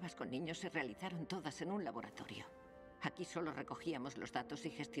 Las pruebas con niños se realizaron todas en un laboratorio. Aquí solo recogíamos los datos y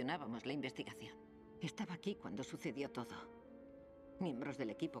gestionábamos la investigación. Estaba aquí cuando sucedió todo. Miembros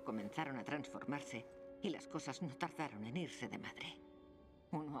del equipo comenzaron a transformarse y las cosas no tardaron en irse de madre.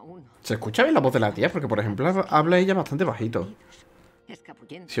 Uno a uno. ¿Se escucha bien la voz de la tía? Porque, por ejemplo, habla ella bastante bajito.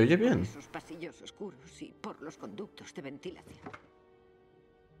 Escabulléndose ¿Se oye bien? por esos pasillos oscuros y por los conductos de ventilación.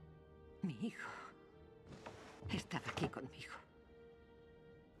 Mi hijo estaba aquí conmigo.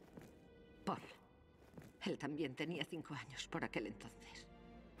 Paul. Él también tenía 5 años por aquel entonces.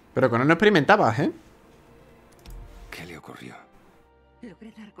 Pero con él no experimentabas, ¿eh? ¿Qué le ocurrió?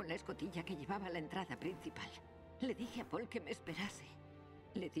 Logré dar con la escotilla que llevaba a la entrada principal. Le dije a Paul que me esperase.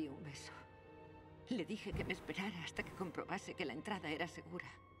 Le di un beso. Le dije que me esperara hasta que comprobase que la entrada era segura.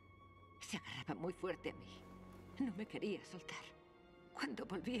 Se agarraba muy fuerte a mí. No me quería soltar. Cuando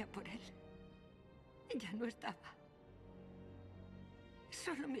volvía por él, ya no estaba.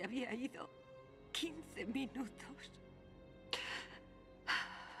 Solo me había ido 15 minutos.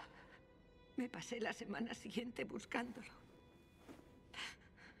 Me pasé la semana siguiente buscándolo.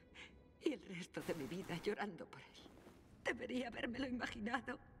 Y el resto de mi vida llorando por él. Debería habérmelo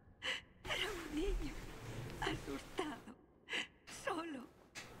imaginado. Era un niño, asustado, solo.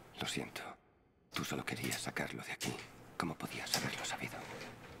 Lo siento. Tú solo querías sacarlo de aquí. ¿Cómo podías haberlo sabido?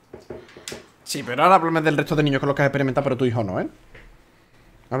 Sí, pero ahora háblame del resto de niños con los que has experimentado, pero tu hijo no, ¿eh?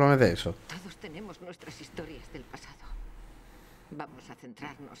 Háblame de eso. Todos tenemos nuestras historias del pasado. Vamos a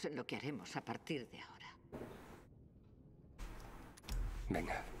centrarnos en lo que haremos a partir de ahora.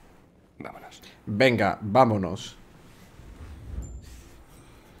 Venga, vámonos. Venga, vámonos.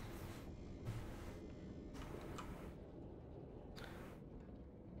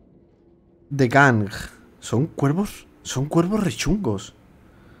 The Gang. Son cuervos rechungos.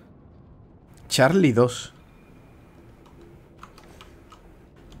 Charlie 2.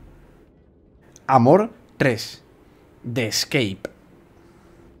 Amor 3. De Escape.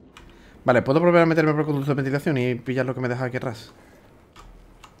 Vale, ¿puedo volver a meterme por el conducto de ventilación y pillar lo que me deja aquí atrás?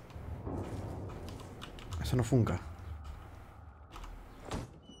 Eso no funca.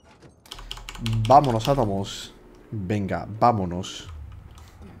 Vámonos, átomos. Venga, vámonos.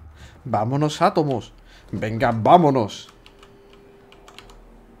 Vámonos, átomos. Venga, vámonos.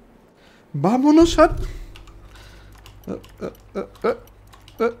 Vámonos a...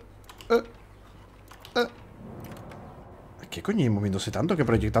 ¿Qué coño hay moviéndose tanto que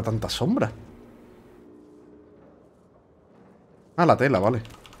proyecta tanta sombra? Ah, la tela, vale.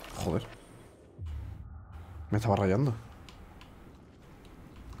 Joder. Me estaba rayando.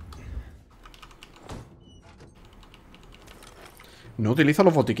 No utilizo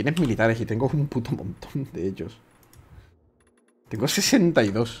los botiquines militares y tengo un puto montón de ellos. Tengo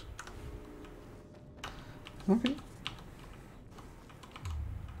 62. Ok.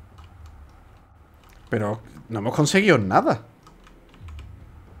 Pero no hemos conseguido nada.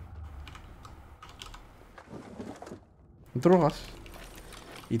 Drogas.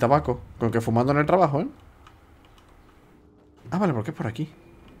 Y tabaco. Con que fumando en el trabajo, ¿eh? Ah, vale, porque es por aquí.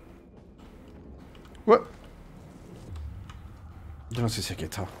 Ué. Yo no sé si aquí he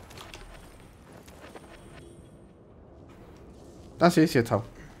estado. Ah, sí, sí he estado.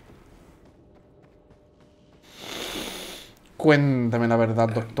 Cuéntame la verdad,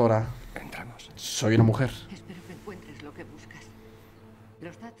 doctora. Entramos. Soy una mujer. Espero que encuentres lo que buscas.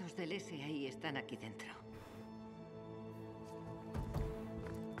 Los datos del SAI están aquí dentro.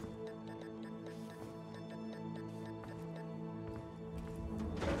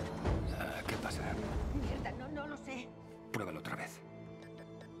 ¿Qué pasa? Mierda, no lo sé. Pruébalo otra vez.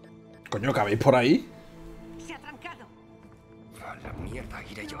 Coño, ¿cabéis por ahí? Se ha trancado. A la mierda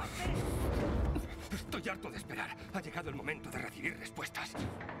iré yo. Estoy harto de esperar. Ha llegado el momento de recibir respuestas.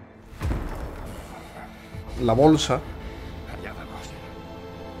 La bolsa. Allá vamos.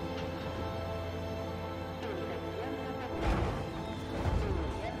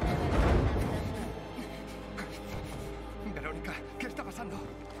 Verónica, ¿qué está pasando?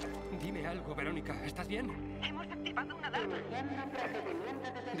 Dime algo, Verónica. ¿Estás bien? Hemos activado una alarma.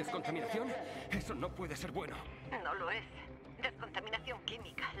 ¿Descontaminación? Eso no puede ser bueno. No lo es. Descontaminación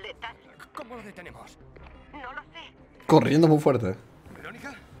química, letal. ¿Cómo lo detenemos? No lo sé. Corriendo muy fuerte.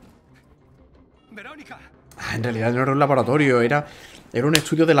 ¿Verónica? ¡Verónica! Ah, en realidad no era un laboratorio, era un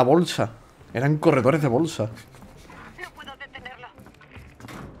estudio de la bolsa. Eran corredores de bolsa. No puedo detenerlo.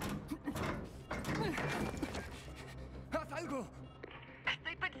 ¡Haz algo!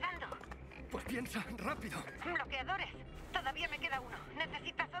 Estoy pensando. Pues piensa, rápido. Bloqueadores. Todavía me queda uno.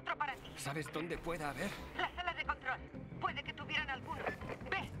 Necesitas otro para ti. ¿Sabes dónde pueda haber? La sala de control. Puede que tuvieran alguno.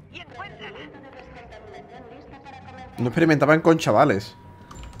 Ve y encuéntrala. No experimentaban con chavales.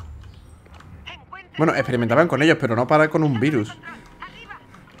 Encuentra. Bueno, experimentaban con ellos, pero no para con un virus. Arriba.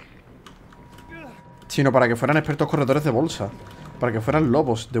 Sino para que fueran expertos corredores de bolsa. Para que fueran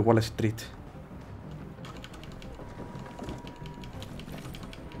lobos de Wall Street.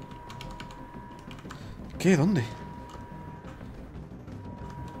 ¿Qué? ¿Dónde?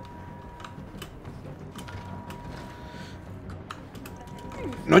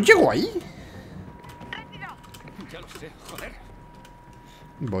 ¿No llegó ahí? Ya lo sé, joder.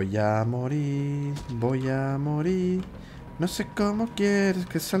 Voy a morir, voy a morir. No sé cómo quieres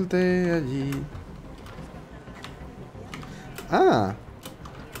que salte allí. Ah.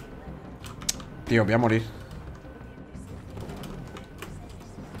 Tío, voy a morir.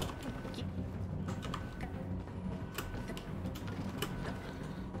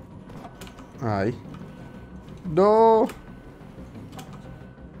 Ahí. No.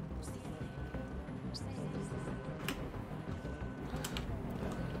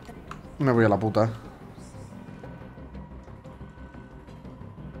 Me voy a la puta.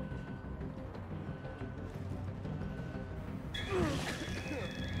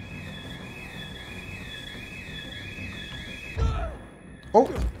 Oh.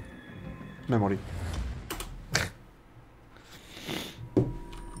 Me morí.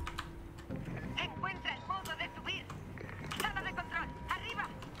 Encuentra el modo de subir. Sala de control. Arriba.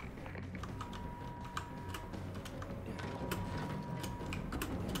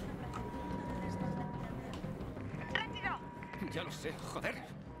 Rápido. Ya lo sé, joder.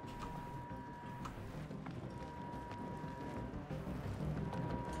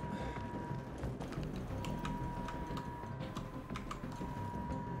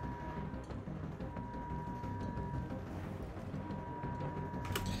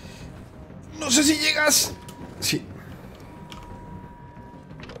 No sé si llegas. Sí.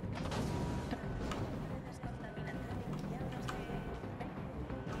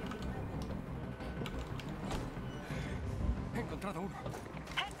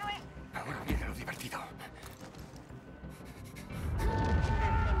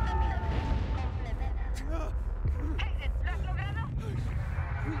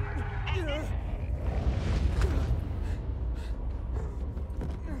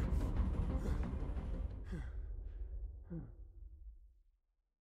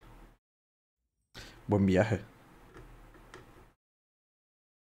 Buen viaje.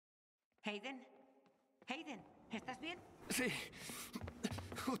 Hayden. Hayden, ¿estás bien? Sí.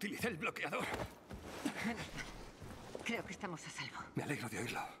 Utilicé el bloqueador. Menos mal. Creo que estamos a salvo. Me alegro de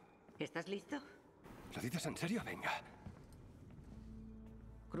oírlo. ¿Estás listo? ¿Lo dices en serio? Venga.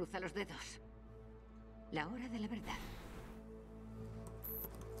 Cruza los dedos. La hora de la verdad.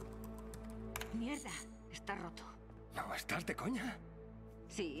 Mierda, está roto. No, ¿estás de coña?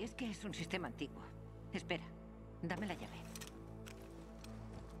 Sí, es que es un sistema antiguo. Espera, dame la llave.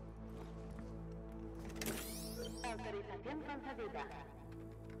 Autorización concedida.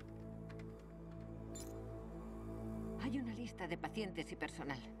 Hay una lista de pacientes y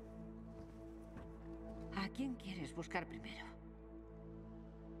personal. ¿A quién quieres buscar primero?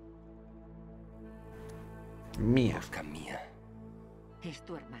 Mía. Busca mía. ¿Es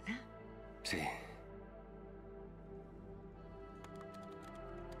tu hermana? Sí.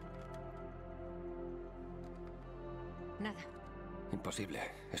 Nada. Imposible.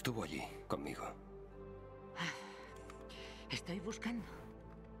 Estuvo allí, conmigo. Estoy buscando.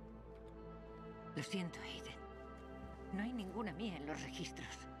 Lo siento, Aiden. No hay ninguna mía en los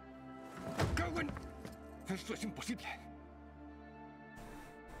registros. ¡Cowen! Esto es imposible.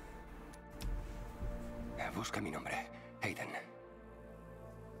 Busca mi nombre. Aiden.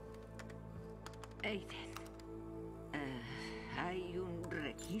 Aiden. Hay un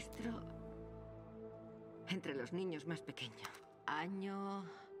registro entre los niños más pequeños. Año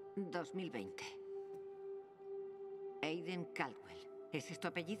 2020. Aiden Caldwell. ¿Ese es tu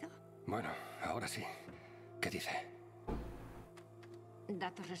apellido? Bueno, ahora sí. ¿Qué dice?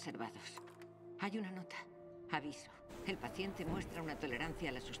 Datos reservados. Hay una nota. Aviso. El paciente muestra una tolerancia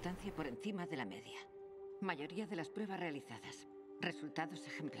a la sustancia por encima de la media. Mayoría de las pruebas realizadas. Resultados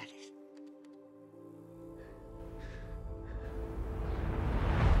ejemplares.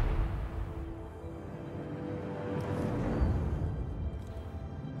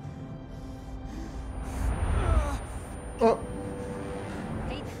 Oh.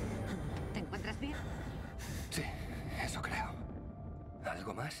 Aiden, ¿te encuentras bien? Sí, eso creo.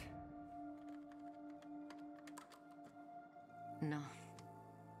 ¿Algo más? No.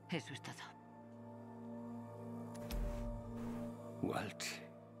 Eso es todo. Walt.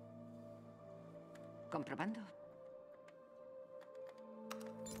 ¿Comprobando?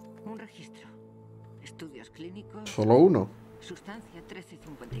 Un registro. Estudios clínicos. Solo uno. Sustancia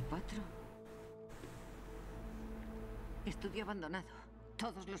 1354. Estudio abandonado.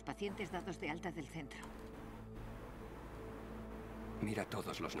 Todos los pacientes dados de alta del centro. Mira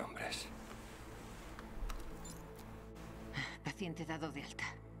todos los nombres. Paciente dado de alta.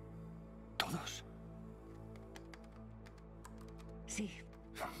 ¿Todos? Sí.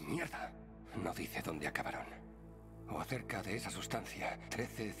 Mierda. No dice dónde acabaron. O acerca de esa sustancia.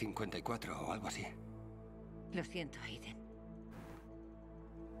 1354 o algo así. Lo siento, Aiden.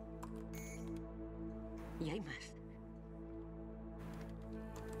 Y hay más.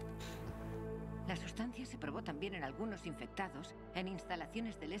 La sustancia se probó también en algunos infectados en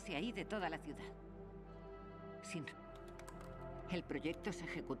instalaciones del SAI de toda la ciudad. Sin... El proyecto se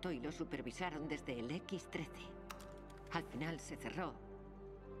ejecutó y lo supervisaron desde el X-13. Al final se cerró,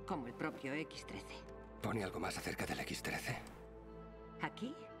 como el propio X-13. ¿Pone algo más acerca del X-13?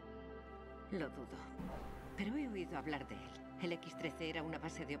 ¿Aquí? Lo dudo. Pero he oído hablar de él. El X-13 era una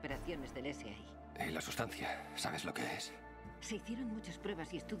base de operaciones del SAI. ¿Y la sustancia? ¿Sabes lo que es? Se hicieron muchas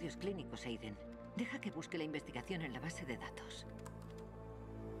pruebas y estudios clínicos, Aiden. Deja que busque la investigación en la base de datos.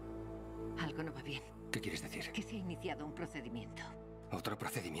 Algo no va bien. ¿Qué quieres decir? Que se ha iniciado un procedimiento. ¿Otro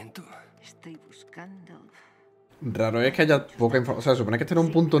procedimiento? Estoy buscando... Raro es que haya poca información. O sea, supone que este era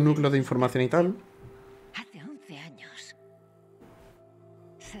un punto núcleo de información y tal. Hace 11 años.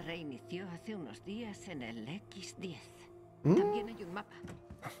 Se reinició hace unos días en el X-10. También hay un mapa.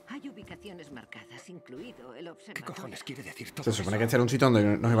 Hay ubicaciones marcadas, incluido el ¿Qué observatorio. cojones quiere decir todo Se supone eso? que este era un sitio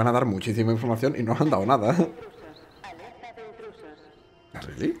donde nos iban a dar muchísima información y no nos han dado nada. Alerta de intrusos.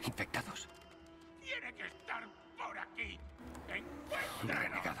 ¿Really? ¿Infectados? ¡Tiene que estar por aquí!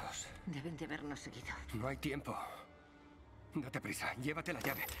 Renegados. Deben de habernos seguido. No hay tiempo. Date prisa, llévate la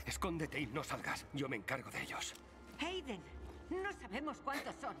llave. Escóndete y no salgas. Yo me encargo de ellos. Hayden, no sabemos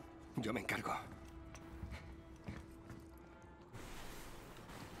cuántos son. Yo me encargo.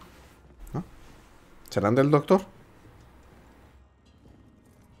 ¿Serán del doctor?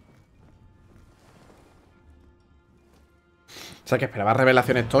 O sea, que esperaba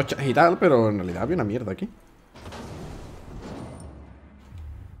revelaciones tochas y tal, pero en realidad había una mierda aquí.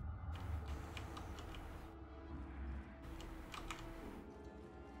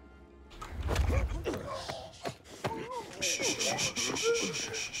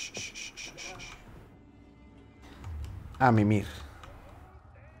 A mimir.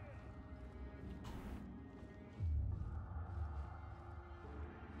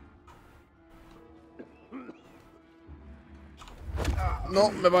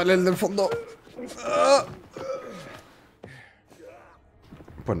 No, me vale el del fondo. ¡Ah!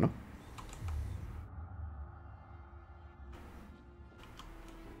 Pues no.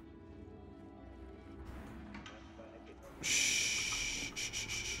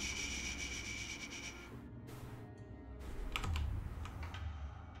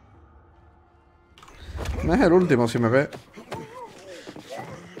 No es el último, si me ve.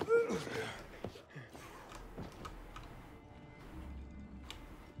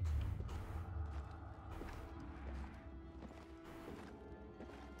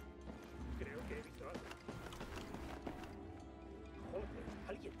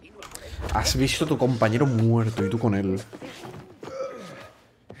 Has visto a tu compañero muerto y tú con él.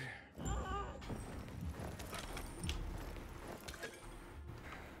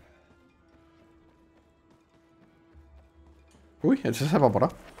 Uy, ese se ha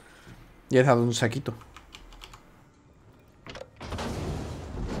evaporado. Y he dado un saquito.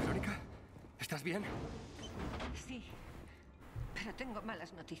 Verónica, ¿estás bien? Sí, pero tengo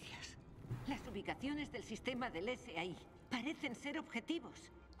malas noticias. Las ubicaciones del sistema del SAI parecen ser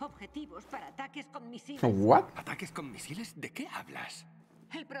objetivos. Objetivos para ataques con misiles. ¿What? ¿Ataques con misiles? ¿De qué hablas?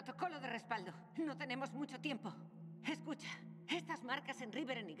 El protocolo de respaldo. No tenemos mucho tiempo. Escucha, estas marcas en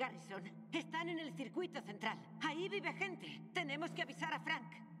Riveren y Garrison están en el circuito central. Ahí vive gente. Tenemos que avisar a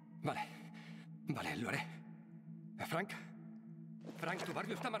Frank. Vale, lo haré. ¿Frank? Frank, tu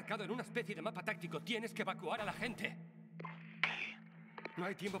barrio está marcado en una especie de mapa táctico. Tienes que evacuar a la gente. No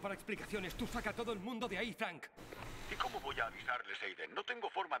hay tiempo para explicaciones. Tú saca a todo el mundo de ahí, Frank. ¿Y cómo voy a avisarles, Aiden? No tengo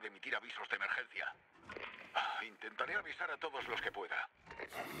forma de emitir avisos de emergencia. Intentaré avisar a todos los que pueda.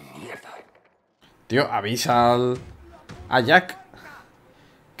 Mierda. Tío, avisa a Jack.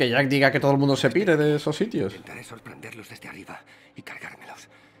 Que Jack diga que todo el mundo se pire de esos sitios. Intentaré sorprenderlos desde arriba y cargármelos.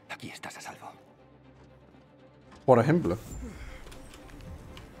 Aquí estás a salvo. Por ejemplo.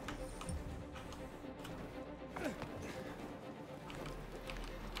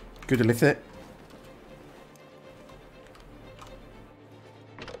 Que utilice...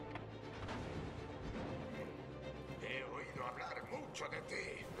 He oído hablar mucho de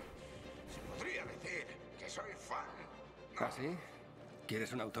ti. Se podría decir que soy fan. ¿Ah, sí?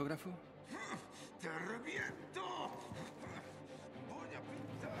 ¿Quieres un autógrafo? ¡Te reviento! Voy a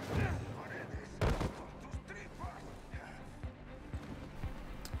pintar paredes con tus tripas.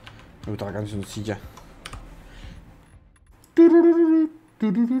 Me gusta la cancioncilla.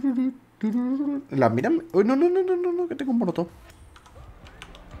 La miran... Uy, no, que tengo un molotov.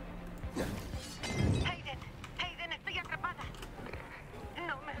 Aiden, estoy atrapada.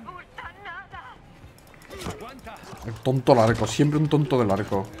 No me gusta nada. ¡Aguanta! El tonto del arco, siempre un tonto del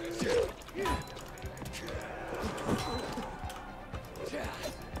arco.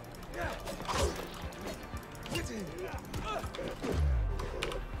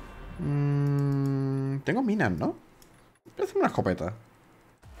 Tengo minas, ¿no? Voy a hacer una escopeta.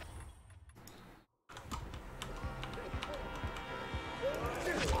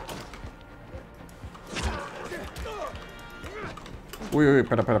 Uy,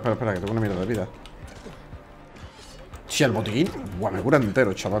 espera, que tengo una mierda de vida. Si el botiquín. Buah, me cura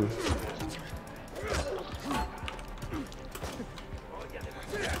entero, chaval.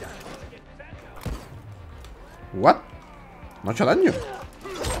 What? No ha hecho daño.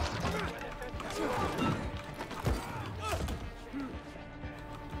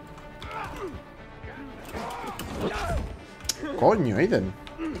 Coño, Aiden.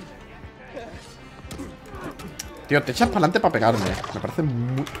 Tío, te echas para adelante para pegarme. Me parece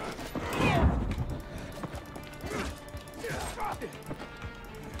muy...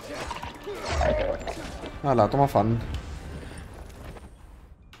 Hala, toma fan.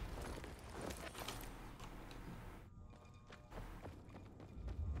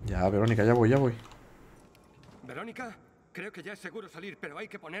 Ya, Verónica, ya voy. ¿Verónica? Creo que ya es seguro salir, pero hay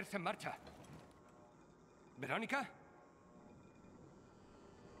que ponerse en marcha. ¿Verónica?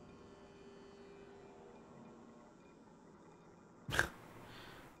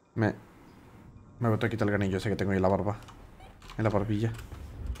 Me voy a quitar el ganillo ese que tengo ahí en la barba. En la barbilla.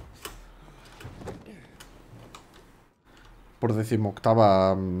 Por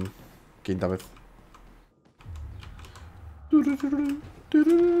 18ª quinta vez.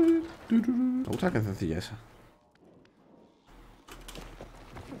 Me gusta la cancioncilla esa.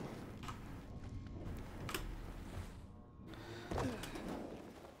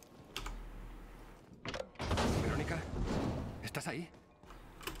 ¿Verónica? ¿Estás ahí?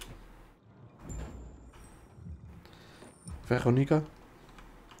 Verónica.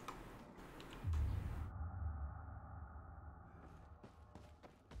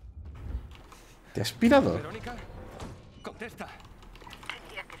 ¿Te has pirado? Verónica, contesta.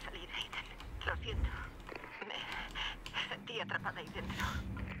 Tenía que salir, Aiden. Lo siento. Me sentí atrapada ahí dentro.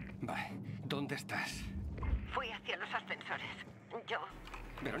 Vale, ¿dónde estás? Fui hacia los ascensores. Yo...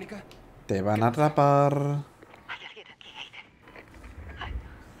 ¿Verónica? Te van a atrapar. Hay alguien aquí, Aiden. Ay.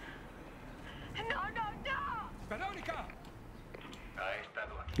 ¡No, no, no! ¡Verónica! Ha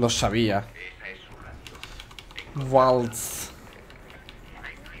estado aquí. Lo sabía. Esa es su radio. Waltz.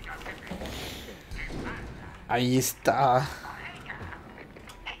 Ahí está.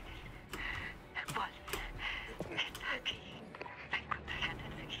 Walt, está aquí. La encontrarán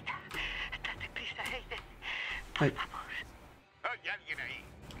enseguida. Date prisa, Aiden. Por Ay. favor. Hay alguien ahí.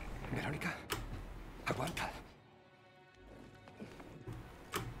 Verónica, aguanta.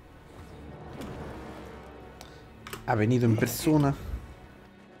 Ha venido en persona.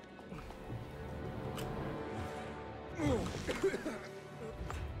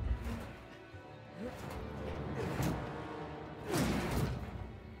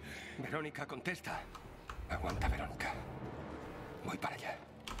 Verónica, contesta. Aguanta, Verónica. Voy para allá.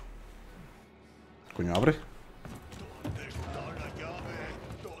 Coño, abre. ¿Dónde está la llave?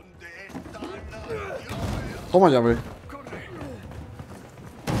 ¿Dónde está la llave? Toma llave. ¡Corre!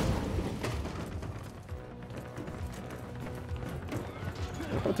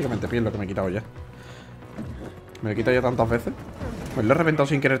 Prácticamente piel lo que me he quitado ya. Me lo he quitado ya tantas veces. Pues lo he reventado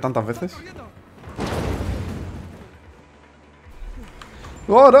sin querer tantas veces.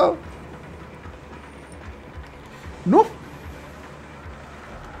 ¡Oh, no! ¡No!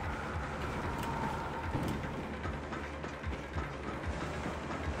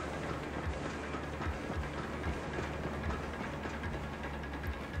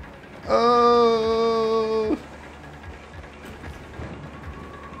 Ah.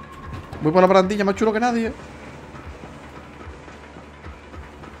 Voy por la barandilla más chulo que nadie.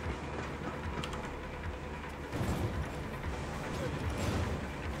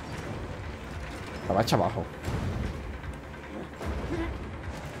 La bacha abajo.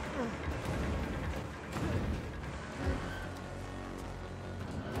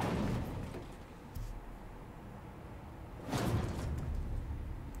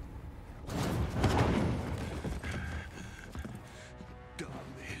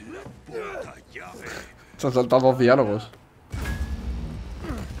 Dame la puta llave. Se han saltado dos diálogos.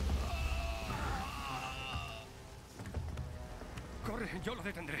 ¡Corre! Yo lo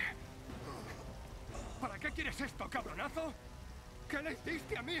detendré. ¿Para qué quieres esto, cabronazo? ¿Qué le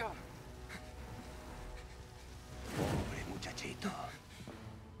hiciste a Mía? Pobre muchachito.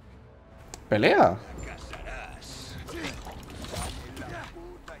 Pelea. Casarás. Dame la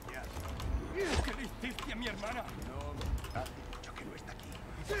puta llave. ¿Qué le hiciste a mi hermana? No, hace mucho que no está aquí.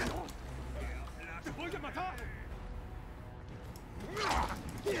 ¡Te voy a matar!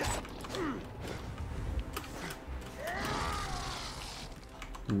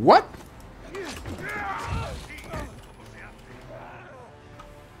 What?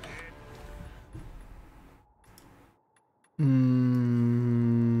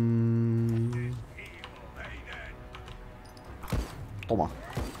 Toma.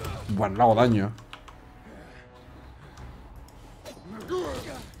 Bueno, le hago daño.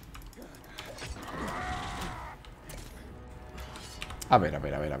 A ver, a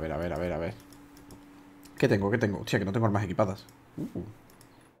ver, a ver, a ver, a ver, a ver, a ver. ¿Qué tengo? ¿Qué tengo? Hostia, que no tengo armas equipadas.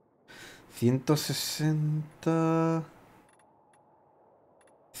 160...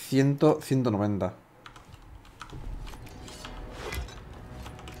 190.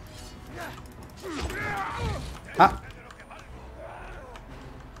 Ah.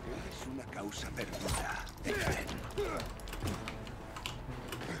 Es una causa perdida.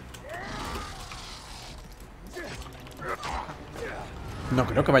 No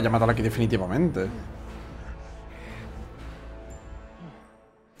creo que vaya a matar aquí definitivamente.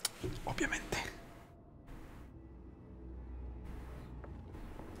 Obviamente.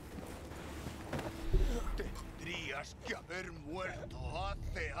 Tendrías que haber muerto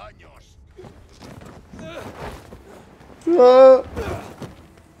hace años. Ah.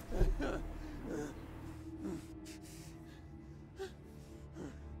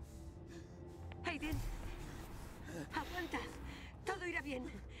 Aiden, aguanta. Todo irá bien.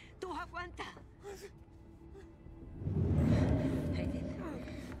 Tú aguanta. Aiden.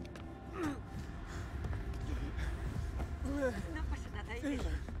 No pasa nada, Aiden.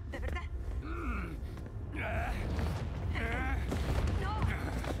 ¿De verdad?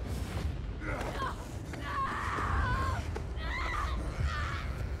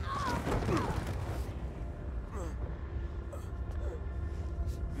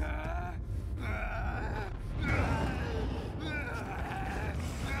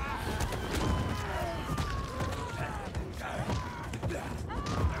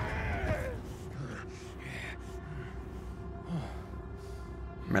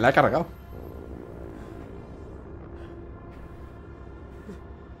 Me la he cargado.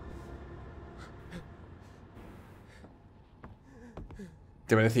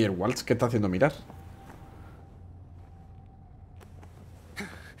 Te voy a decir, Waltz, ¿qué está haciendo mirar?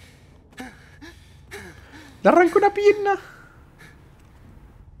 ¡Le arranco una pierna!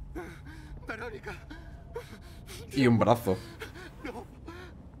 Verónica. Y un brazo. No.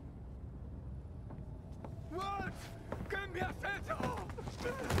 Walt, ¿qué me has hecho?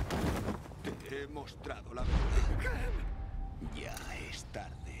 Te he mostrado la verdad. Ya es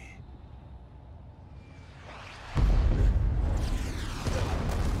tarde.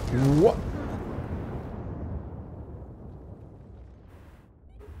 What?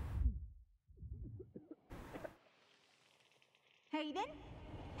 ¿Aiden?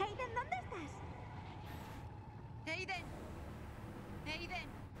 ¿Aiden, dónde estás? Aiden. Aiden.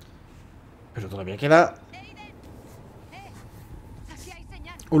 Pero todavía queda Aiden. Aquí hay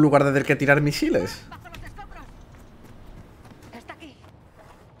señal. un lugar desde el que tirar misiles. Bajo los escombros. Está aquí.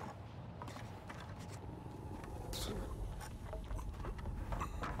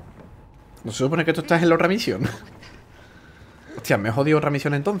 ¿No se supone que tú estás en la otra misión? Hostia, me he jodido otra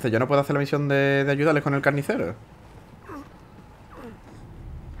misión entonces. Yo no puedo hacer la misión de ayudarles con el carnicero.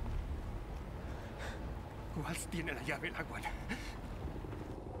 Walt tiene la llave, Lawan.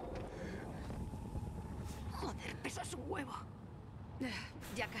 Joder, pesas un huevo.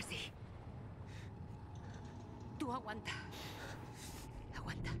 Ya casi. Tú aguanta.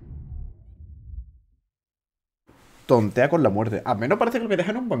 Aguanta. Tontea con la muerte. Al menos parece que me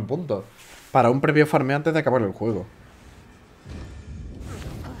dejan un buen punto. Para un previo farmeo antes de acabar el juego.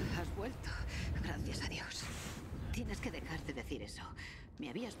 Has vuelto. Gracias a Dios. Tienes que dejar de decir eso. Me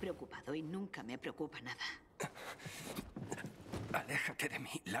habías preocupado y nunca me preocupa nada. Aléjate de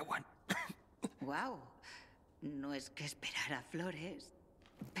mí, Lawan. Wow. No es que esperara flores,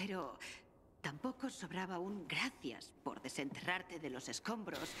 pero tampoco sobraba un gracias por desenterrarte de los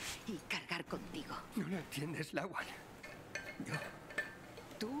escombros y cargar contigo. No lo entiendes, Lawan.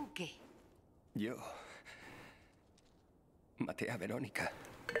 ¿Tú qué? Yo maté a Verónica.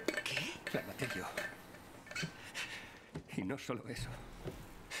 ¿Qué? La maté yo. Y no solo eso.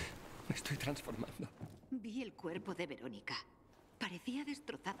 Me estoy transformando. Vi el cuerpo de Verónica. Parecía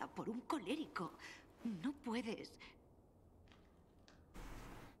destrozada por un colérico. No puedes.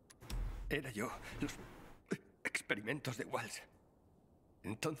 Era yo. Los experimentos de Waltz.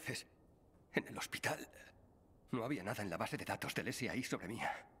 Entonces, en el hospital, no había nada en la base de datos del SAI sobre mí.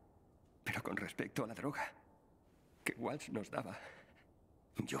 Pero con respecto a la droga que Waltz nos daba,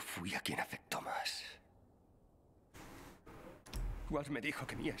 yo fui a quien afectó más. Waltz me dijo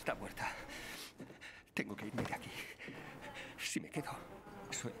que Mia está muerta. Tengo que irme de aquí. Si me quedo,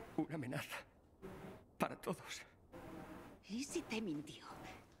 soy una amenaza para todos. ¿Y si te mintió?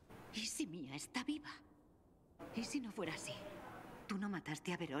 ¿Y si Mia está viva? ¿Y si no fuera así? Tú no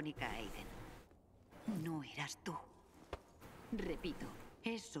mataste a Verónica, Aiden. No eras tú. Repito,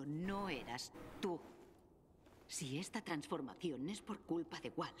 eso no eras tú. Si esta transformación es por culpa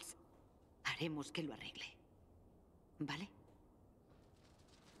de Waltz, haremos que lo arregle. ¿Vale?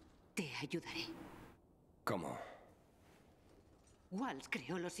 Te ayudaré. ¿Cómo? Waltz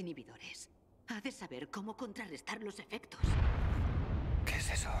creó los inhibidores. Ha de saber cómo contrarrestar los efectos. ¿Qué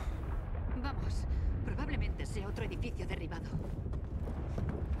es eso? Vamos, probablemente sea otro edificio derribado.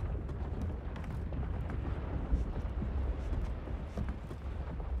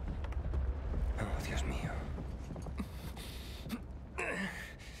 Oh, Dios mío.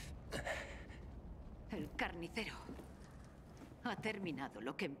 El carnicero ha terminado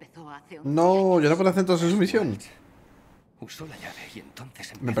lo que empezó hace 11 No, años. yo no puedo hacer entonces su misión. Usó la llave y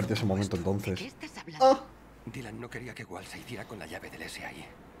entonces Me perdí ese momento entonces. ¡Ah! Dylan no quería que Walt se hiciera con la llave del SAI.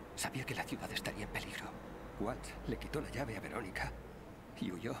 Sabía que la ciudad estaría en peligro. Walt le quitó la llave a Verónica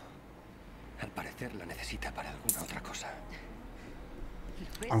y huyó. Al parecer la necesita para alguna otra cosa.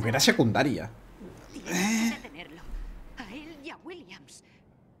 Aunque era secundaria. Tienes que detenerlo. A él y a Williams.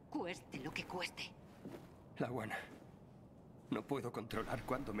 Cueste lo que cueste. Lawan, no puedo controlar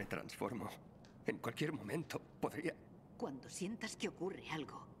cuándo me transformo. En cualquier momento podría... Cuando sientas que ocurre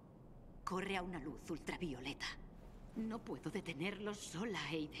algo, corre a una luz ultravioleta. No puedo detenerlo sola,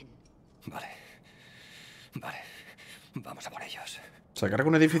 Aiden. Vale. Vale. Vamos a por ellos. ¿Se carga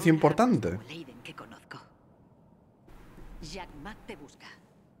un edificio importante? El Aiden que conozco. Jack Mack te busca.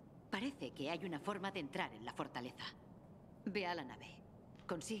 Parece que hay una forma de entrar en la fortaleza. Ve a la nave.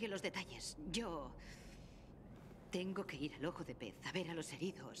 Consigue los detalles. Yo... tengo que ir al Ojo de Pez a ver a los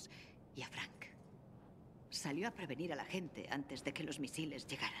heridos y a Frank. Salió a prevenir a la gente antes de que los misiles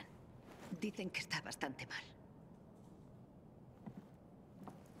llegaran. Dicen que está bastante mal.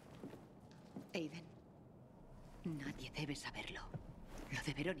 Aiden, nadie debe saberlo. Lo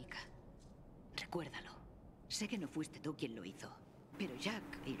de Verónica. Recuérdalo. Sé que no fuiste tú quien lo hizo, pero Jack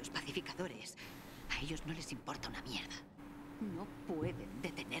y los pacificadores, a ellos no les importa una mierda. No pueden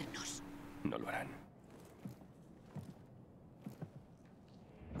detenernos. No lo harán.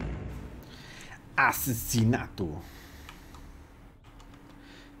 Asesinato.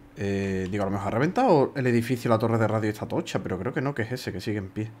 Digo, a lo mejor ha reventado el edificio, la torre de radio esta tocha, pero creo que no, que es ese, que sigue en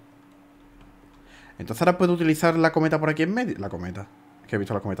pie. Entonces ahora puedo utilizar la cometa por aquí en medio. La cometa. Es que he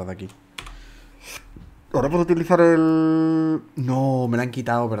visto la cometa de aquí. Ahora puedo utilizar el... No, me la han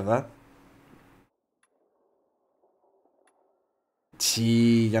quitado, ¿verdad?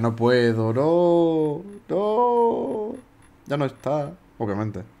 Sí, ya no puedo. No. No. Ya no está,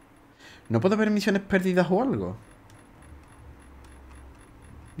 obviamente. ¿No puedo ver misiones perdidas o algo?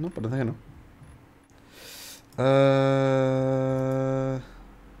 No, parece que no.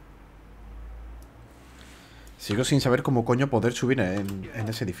 Sigo sin saber cómo coño poder subir en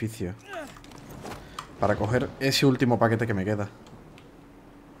ese edificio. Para coger ese último paquete que me queda.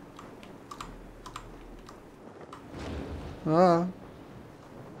 Ah.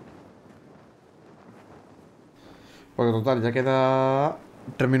 Porque total, ya queda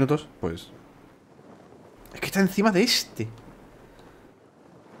 3 minutos, pues... Es que está encima de este.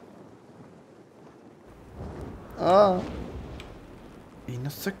 Ah. Y no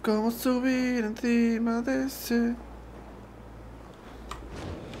sé cómo subir encima de ese.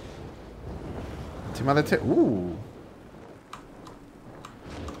 Encima de este...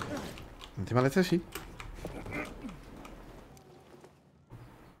 Encima de este sí.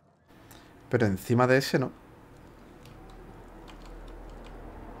 Pero encima de ese no.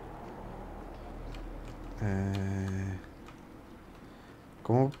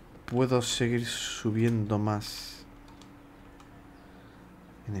 ¿Cómo puedo seguir subiendo más?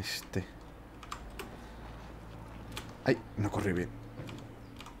 En este. Ay, no corrí bien.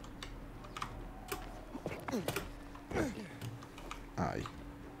 Ay.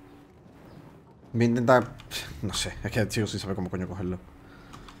 Voy a intentar... No sé, es que sigo sin saber cómo coño cogerlo.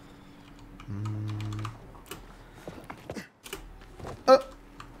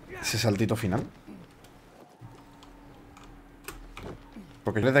 Ese saltito final.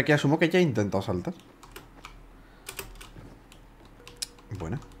 Porque yo desde aquí asumo que ya he intentado saltar.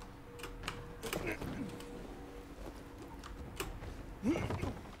 Buena.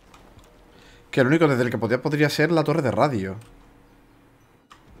 Que lo único desde el que podría ser la torre de radio.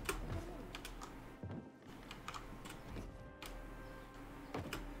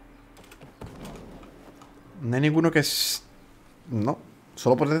 No hay ninguno que es... No.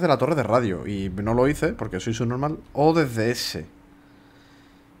 Solo por desde la torre de radio. Y no lo hice porque soy subnormal. O desde ese.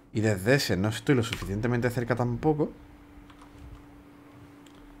 Y desde ese no estoy lo suficientemente cerca tampoco.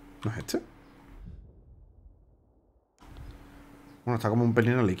 ¿No es este? Bueno, está como un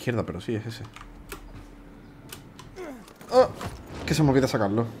pelín a la izquierda, pero sí, es ese. ¡Oh! Que se me olvida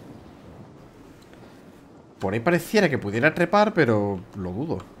sacarlo. Por ahí pareciera que pudiera trepar, pero lo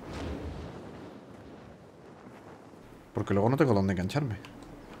dudo. Porque luego no tengo dónde engancharme.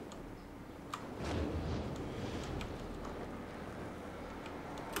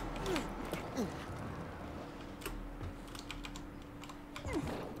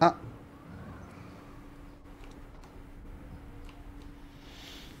 Ah.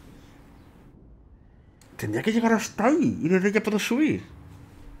 Tendría que llegar hasta ahí y desde ya puedo subir.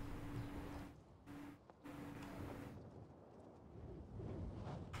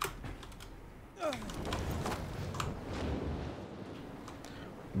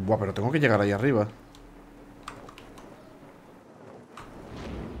 Buah, pero tengo que llegar ahí arriba.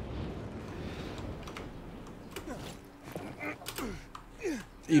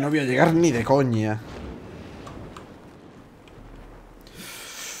 Y no voy a llegar ni de coña.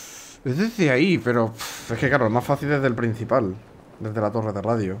 Es desde ahí, pero... es que claro, es más fácil desde el principal. Desde la torre de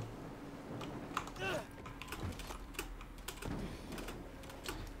radio.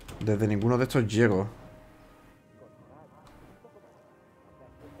 Desde ninguno de estos llego.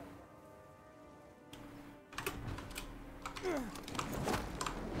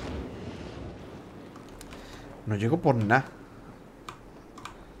 No llego por nada.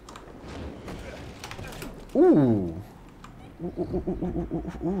 Uy.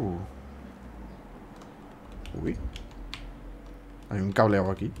 Hay un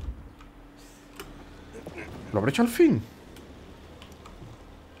cableado aquí. ¿Lo habré hecho al fin?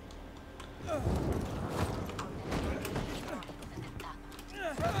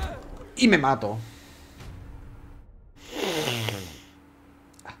 Y me mato.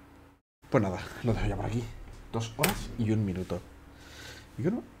 Pues nada, lo dejo ya por aquí. 2 horas y 1 minuto. Y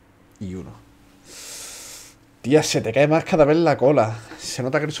 1 y 1. Tía, se te cae más cada vez la cola. Se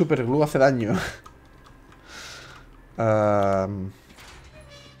nota que el superglue hace daño.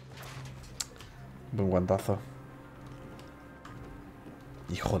 Buen guantazo.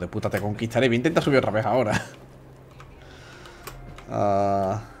 Hijo de puta, te conquistaré. Voy a intentar subir otra vez ahora.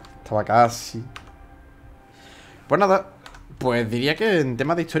 Estaba casi. Pues nada. Pues diría que en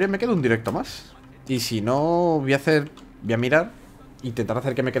tema de historia me queda un directo más. Y si no, voy a mirar. Intentar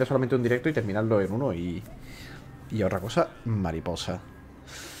hacer que me quede solamente un directo y terminarlo en uno. Y otra cosa, mariposa.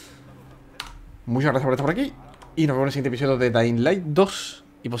 Muchas gracias por estar por aquí. Y nos vemos en el siguiente episodio de Dying Light 2.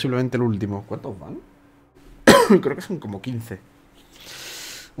 Y posiblemente el último. ¿Cuántos van? Creo que son como 15.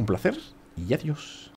 Un placer y adiós.